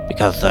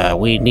because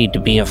we need to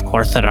be, of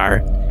course, at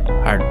our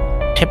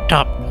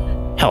tip-top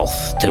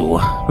health to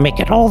make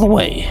it all the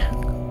way.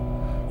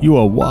 You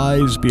are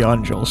wise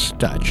beyond your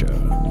stature.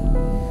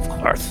 Of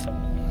course.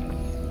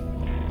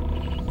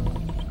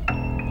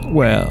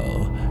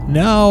 Well,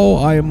 now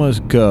I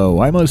must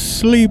go. I must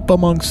sleep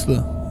amongst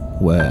the...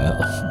 Well,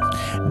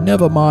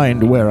 never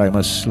mind where I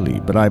must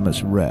sleep, but I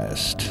must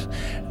rest.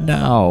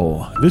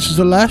 Now, this is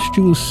the last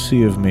you will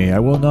see of me. I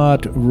will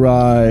not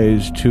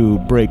rise to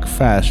break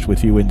fast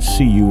with you and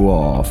see you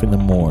off in the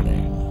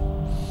morning.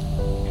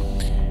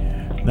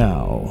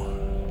 Now,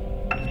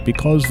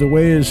 because the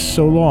way is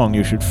so long,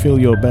 you should fill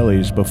your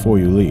bellies before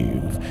you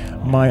leave.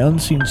 My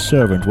unseen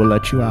servant will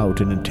let you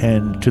out and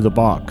attend to the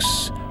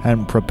box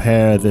and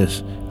prepare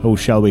this,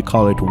 shall we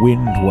call it,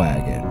 wind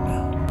wagon.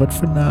 But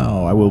for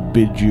now, I will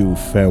bid you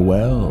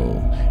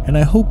farewell, and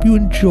I hope you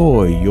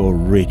enjoy your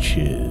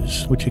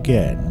riches, which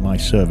again, my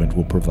servant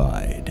will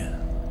provide.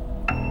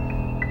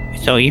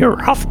 So you're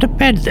off to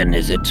bed then,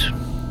 is it?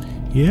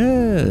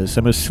 Yes,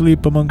 I'm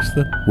asleep amongst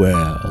the...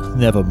 Well,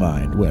 never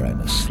mind where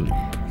I'm asleep.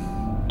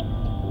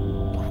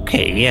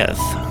 Okay, yes.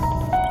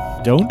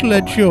 Don't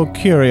let your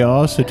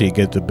curiosity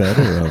get the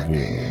better of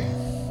you.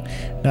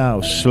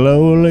 Now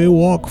slowly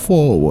walk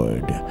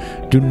forward.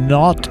 Do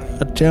not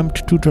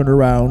attempt to turn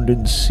around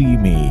and see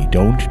me.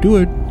 Don't do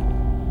it.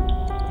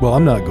 Well,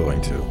 I'm not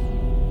going to.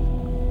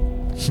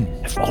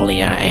 If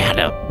only I had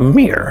a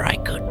mirror, I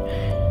could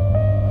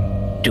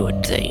do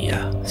it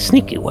the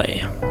sneaky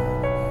way.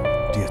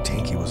 Do you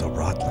think he was a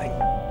rotling?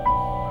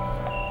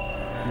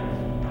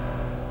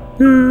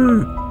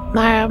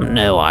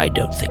 No, I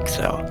don't think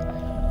so.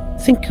 I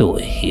think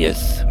he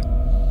is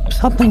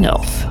something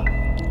else.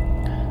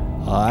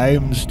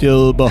 I'm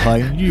still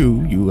behind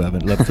you. You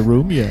haven't left the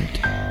room yet.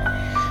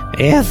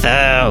 Yes,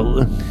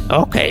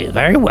 okay,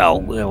 very well.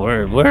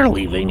 We're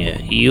leaving.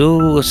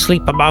 You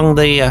sleep among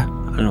the,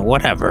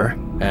 whatever,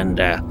 and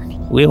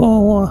we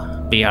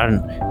will be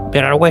on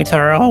our way to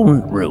our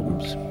own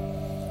rooms.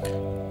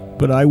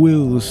 But I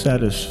will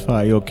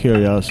satisfy your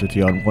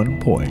curiosity on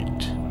one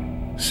point,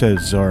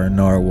 says Tsar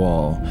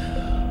Narwhal.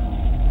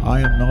 I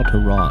am not a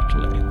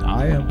rotling.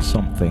 I am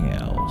something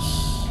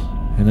else.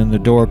 And then the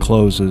door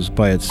closes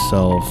by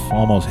itself,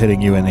 almost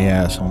hitting you in the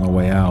ass on the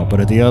way out.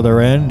 But at the other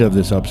end of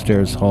this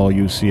upstairs hall,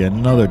 you see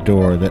another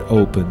door that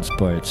opens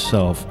by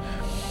itself,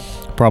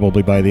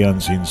 probably by the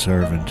unseen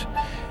servant.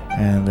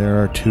 And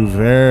there are two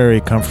very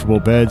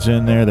comfortable beds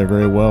in there. They're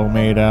very well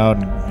made out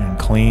and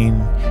clean.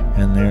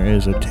 And there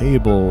is a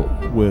table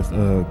with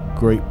a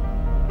great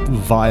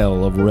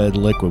vial of red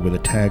liquid with a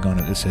tag on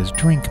it that says,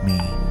 "Drink me."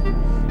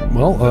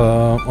 Well,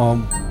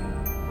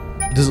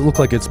 does it look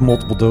like it's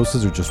multiple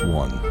doses or just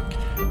one?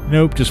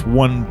 Nope, just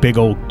one big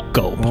old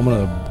gulp. Well, I'm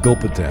gonna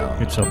gulp it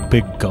down. It's a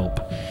big gulp.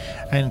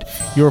 And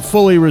you're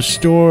fully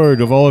restored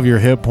of all of your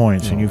hit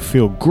points, and you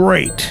feel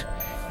great.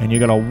 And you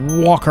gotta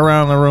walk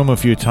around the room a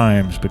few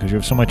times because you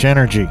have so much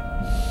energy.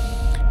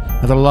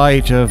 The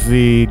light of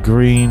the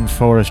green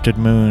forested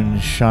moon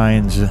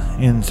shines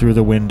in through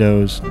the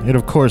windows. It,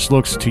 of course,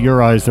 looks to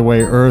your eyes the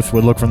way Earth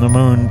would look from the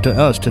moon to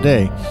us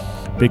today,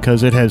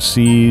 because it has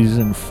seas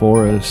and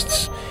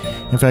forests.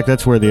 In fact,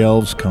 that's where the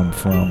elves come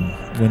from.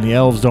 When the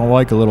elves don't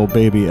like a little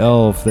baby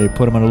elf, they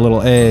put him in a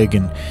little egg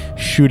and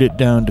shoot it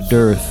down to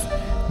Dearth.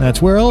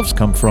 That's where elves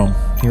come from,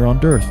 here on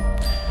Dearth.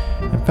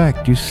 In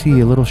fact, you see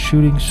a little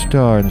shooting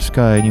star in the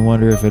sky, and you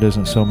wonder if it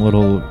isn't some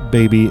little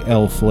baby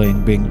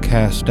elfling being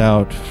cast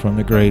out from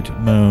the great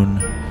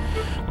moon.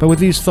 But with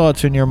these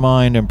thoughts in your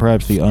mind and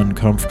perhaps the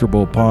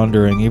uncomfortable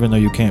pondering, even though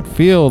you can't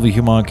feel the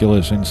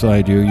homunculus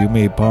inside you, you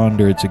may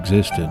ponder its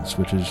existence,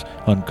 which is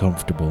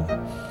uncomfortable,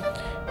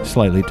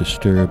 slightly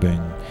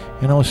disturbing.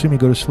 And I'll assume you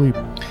go to sleep.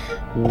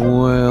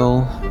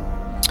 Well,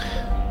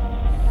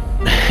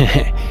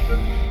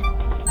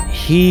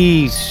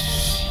 he's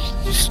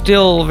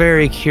still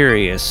very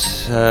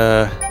curious,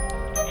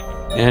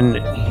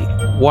 and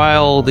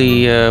while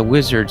the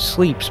wizard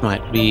sleeps,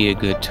 might be a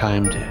good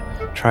time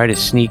to try to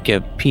sneak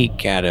a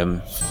peek at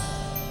him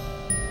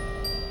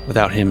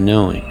without him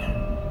knowing.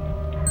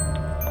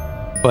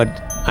 But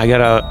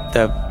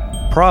the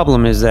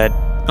problem is that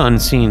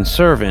unseen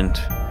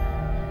servant.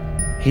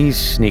 He's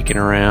sneaking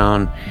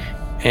around,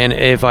 and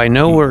if I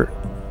know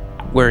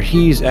where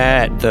he's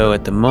at, though,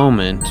 at the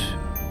moment,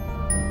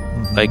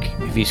 like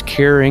if he's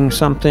carrying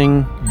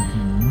something,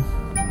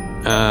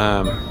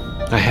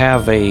 I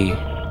have a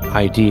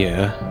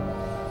idea,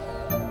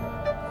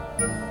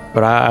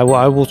 but I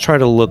will try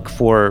to look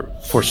for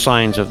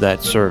signs of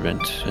that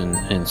servant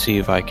and see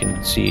if I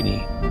can see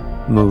any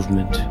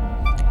movement.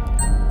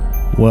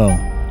 Well,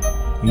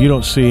 you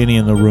don't see any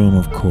in the room,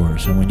 of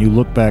course, and when you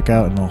look back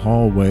out in the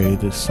hallway,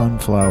 the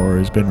sunflower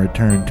has been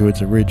returned to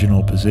its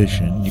original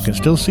position. You can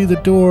still see the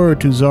door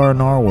to Tsar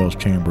Narwhal's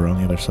chamber on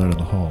the other side of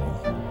the hall.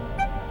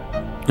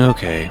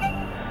 Okay.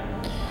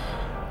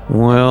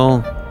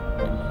 Well,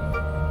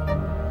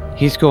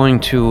 he's going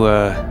to,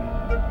 I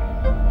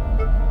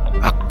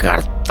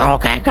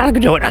gotta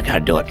do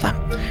it.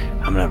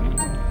 I'm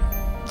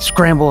gonna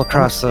scramble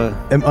across the...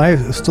 Am I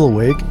still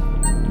awake?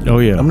 Oh,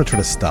 yeah. I'm gonna try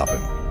to stop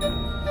him.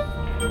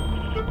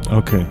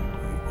 Okay.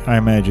 I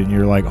imagine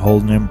you're like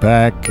holding him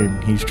back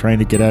and he's trying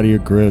to get out of your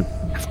grip.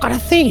 I've gotta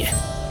see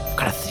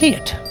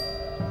it.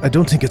 I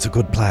don't think it's a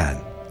good plan.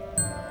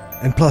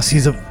 And plus,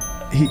 he's a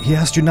He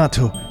asked you not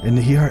to, and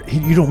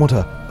you don't want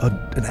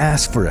an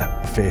ass for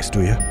a face,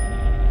 do you?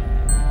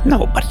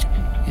 No, but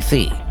you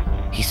see,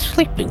 he's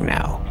sleeping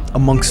now.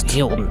 Amongst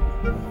He'll.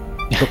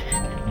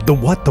 the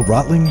what? The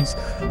Rotlings?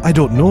 I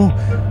don't know,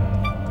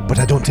 but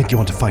I don't think you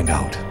want to find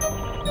out.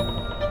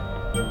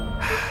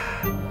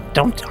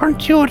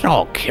 Aren't you at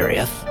all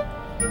curious?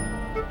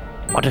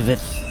 What if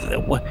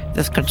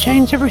this could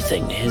change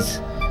everything?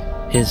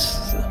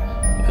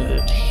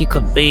 He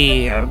could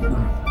be,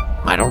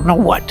 I don't know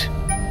what.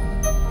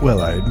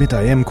 Well, I admit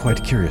I am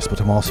quite curious,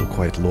 but I'm also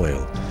quite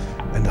loyal,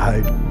 and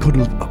I could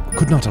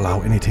not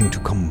allow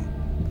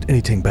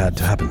anything bad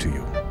to happen to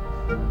you.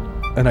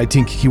 And I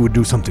think he would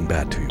do something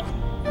bad to you.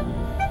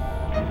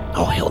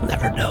 Oh, he'll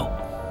never know.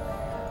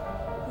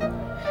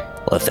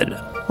 Listen,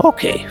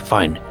 okay,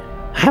 fine.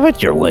 Have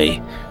it your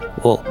way.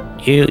 Well,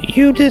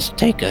 you just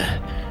take a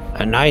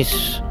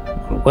nice,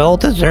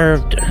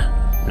 well-deserved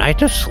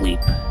night of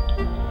sleep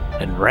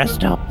and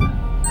rest up,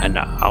 and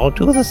I'll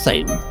do the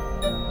same.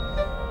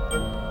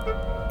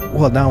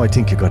 Well, now I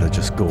think you gotta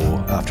just go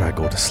after I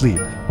go to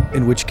sleep.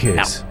 In which case...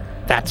 Now,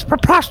 that's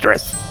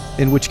preposterous.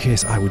 In which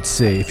case, I would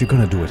say, if you're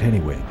gonna do it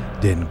anyway,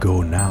 then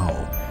go now.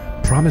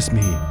 Promise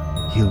me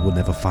he will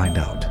never find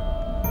out.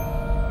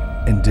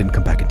 And then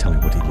come back and tell me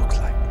what he looks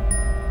like.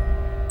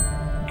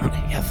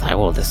 Yes, I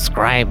will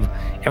describe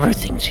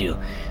everything to you.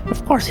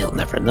 Of course, he'll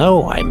never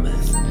know I'm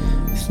as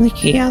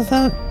sneaky as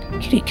a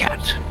kitty cat.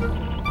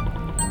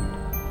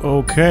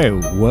 Okay,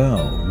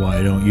 well,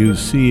 why don't you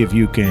see if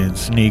you can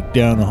sneak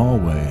down the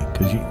hallway?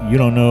 Because you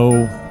don't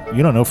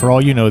know, for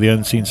all you know, the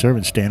unseen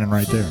servant's standing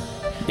right there.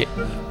 Yeah.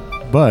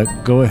 But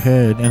go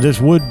ahead, and this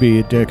would be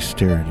a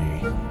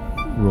dexterity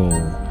roll.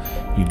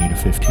 You need a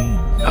 15.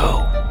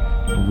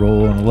 Oh.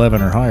 Roll an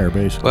 11 or higher,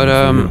 basically.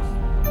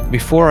 But,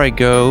 before I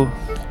go...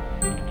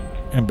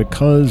 And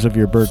because of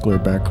your burglar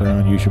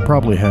background, you should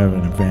probably have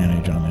an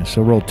advantage on this.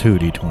 So roll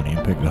 2d20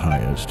 and pick the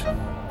highest.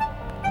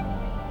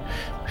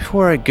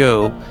 Before I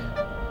go,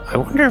 I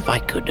wonder if I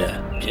could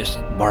just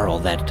borrow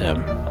that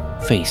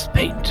face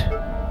paint.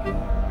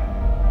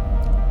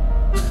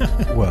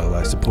 Well,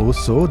 I suppose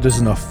so. There's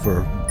enough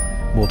for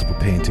multiple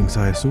paintings,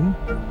 I assume.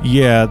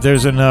 Yeah,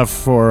 there's enough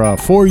for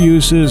 4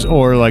 uses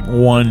or like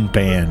 1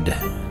 band.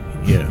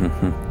 Yeah.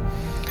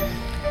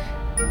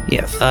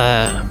 Yes,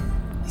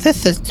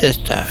 this is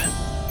just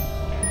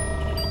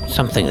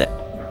something that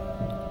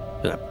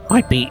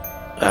might be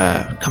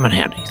come in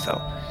handy,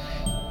 so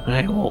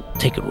I will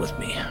take it with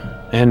me.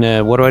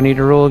 and what do I need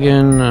to roll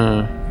again?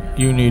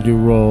 You need to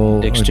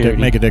roll,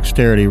 Dexterity. make a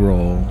dexterity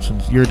roll.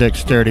 Since your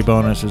dexterity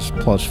bonus is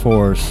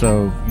 +4,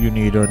 so you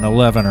need an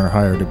 11 or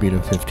higher to beat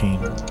a 15.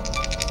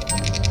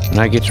 And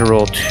I get to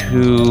roll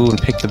 2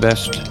 and pick the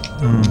best.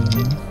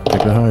 Mm-hmm.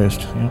 Pick the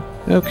highest, yeah.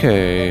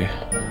 Okay.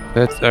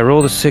 I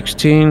rolled a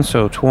 16,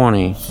 so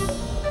 20.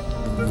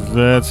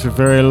 That's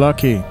very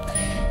lucky.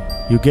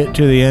 You get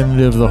to the end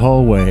of the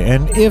hallway,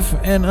 and if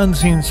an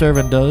unseen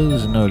servant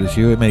does notice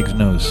you, it makes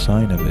no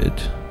sign of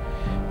it.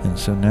 And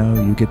so now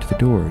you get to the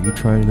door. You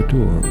try the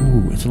door.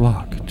 Ooh, it's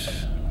locked.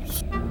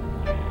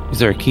 Is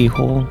there a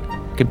keyhole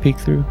I can peek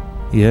through?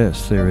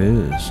 Yes, there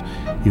is.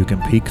 You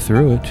can peek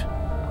through it,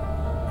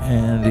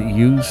 and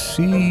you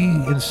see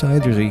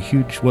inside there's a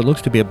huge, what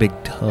looks to be a big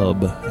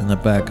tub in the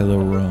back of the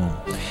room.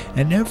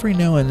 And every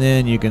now and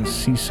then you can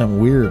see some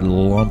weird,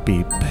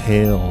 lumpy,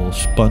 pale,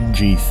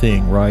 spongy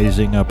thing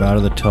rising up out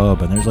of the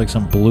tub, and there's like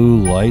some blue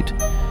light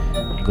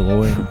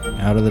glowing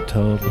out of the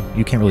tub.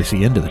 You can't really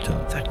see into the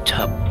tub. The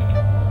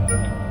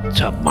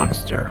tub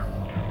monster.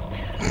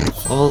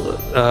 Well,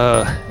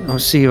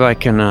 let's see if I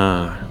can,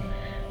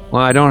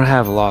 well, I don't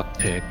have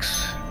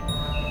lockpicks.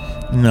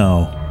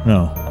 No.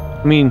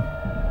 I mean,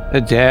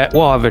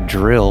 well, I have a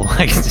drill.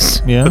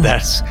 Yeah?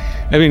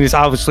 It's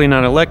obviously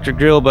not an electric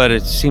drill, but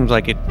it seems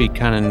like it'd be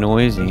kind of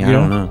noisy. I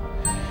don't know.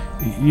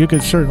 You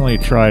could certainly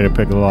try to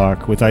pick a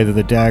lock with either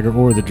the dagger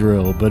or the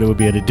drill, but it would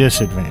be at a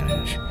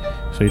disadvantage.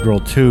 So you'd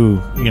roll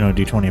 2,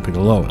 d20 and pick the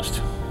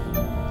lowest.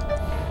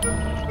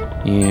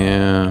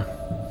 Yeah.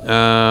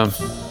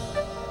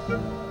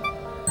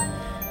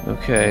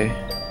 Okay.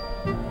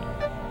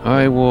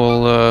 I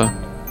will,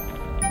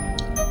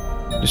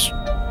 just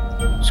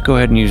go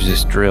ahead and use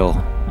this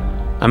drill.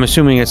 I'm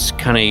assuming it's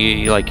kind of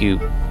like you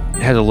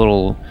has a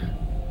little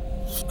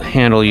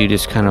handle you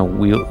just kind of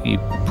you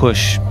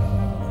push,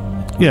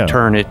 Yeah.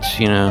 turn it,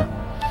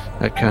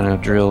 that kind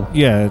of drill.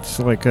 Yeah, it's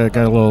like got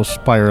a little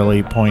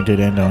spirally pointed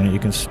end on it. You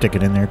can stick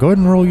it in there. Go ahead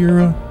and roll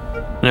your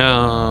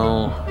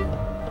No.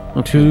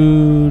 Okay.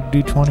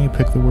 2d20,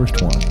 pick the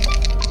worst one.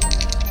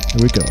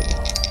 Here we go.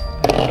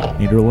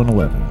 Need to roll an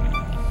 11.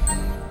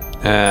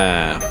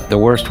 The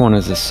worst one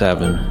is a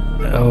 7.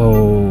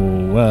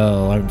 Oh,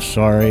 well, I'm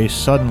sorry.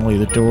 Suddenly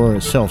the door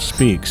itself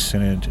speaks,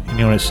 and you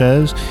know what it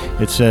says?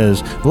 It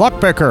says,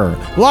 lockpicker,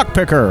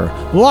 lockpicker,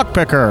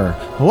 lockpicker,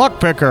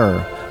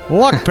 lockpicker,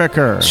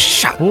 lockpicker,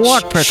 Shut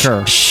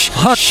lockpicker,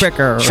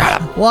 lockpicker,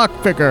 Shut up.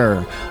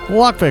 lockpicker,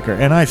 lockpicker.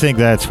 And I think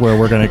that's where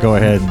we're going to go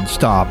ahead and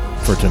stop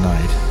for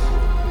tonight.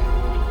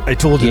 I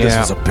told you this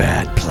Yeah. was a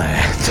bad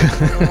plan.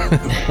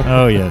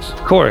 Oh, yes.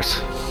 Of course.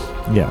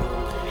 Yeah.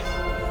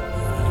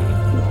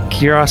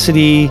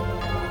 curiosity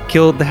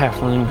killed the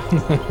halfling.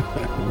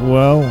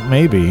 Well,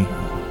 maybe.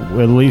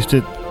 At least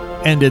it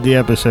ended the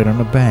episode on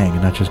a bang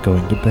and not just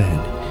going to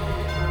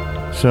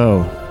bed.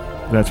 So,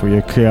 that's where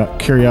your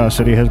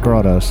curiosity has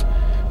brought us.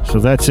 So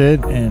that's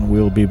it, and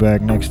we'll be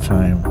back next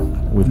time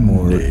with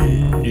more.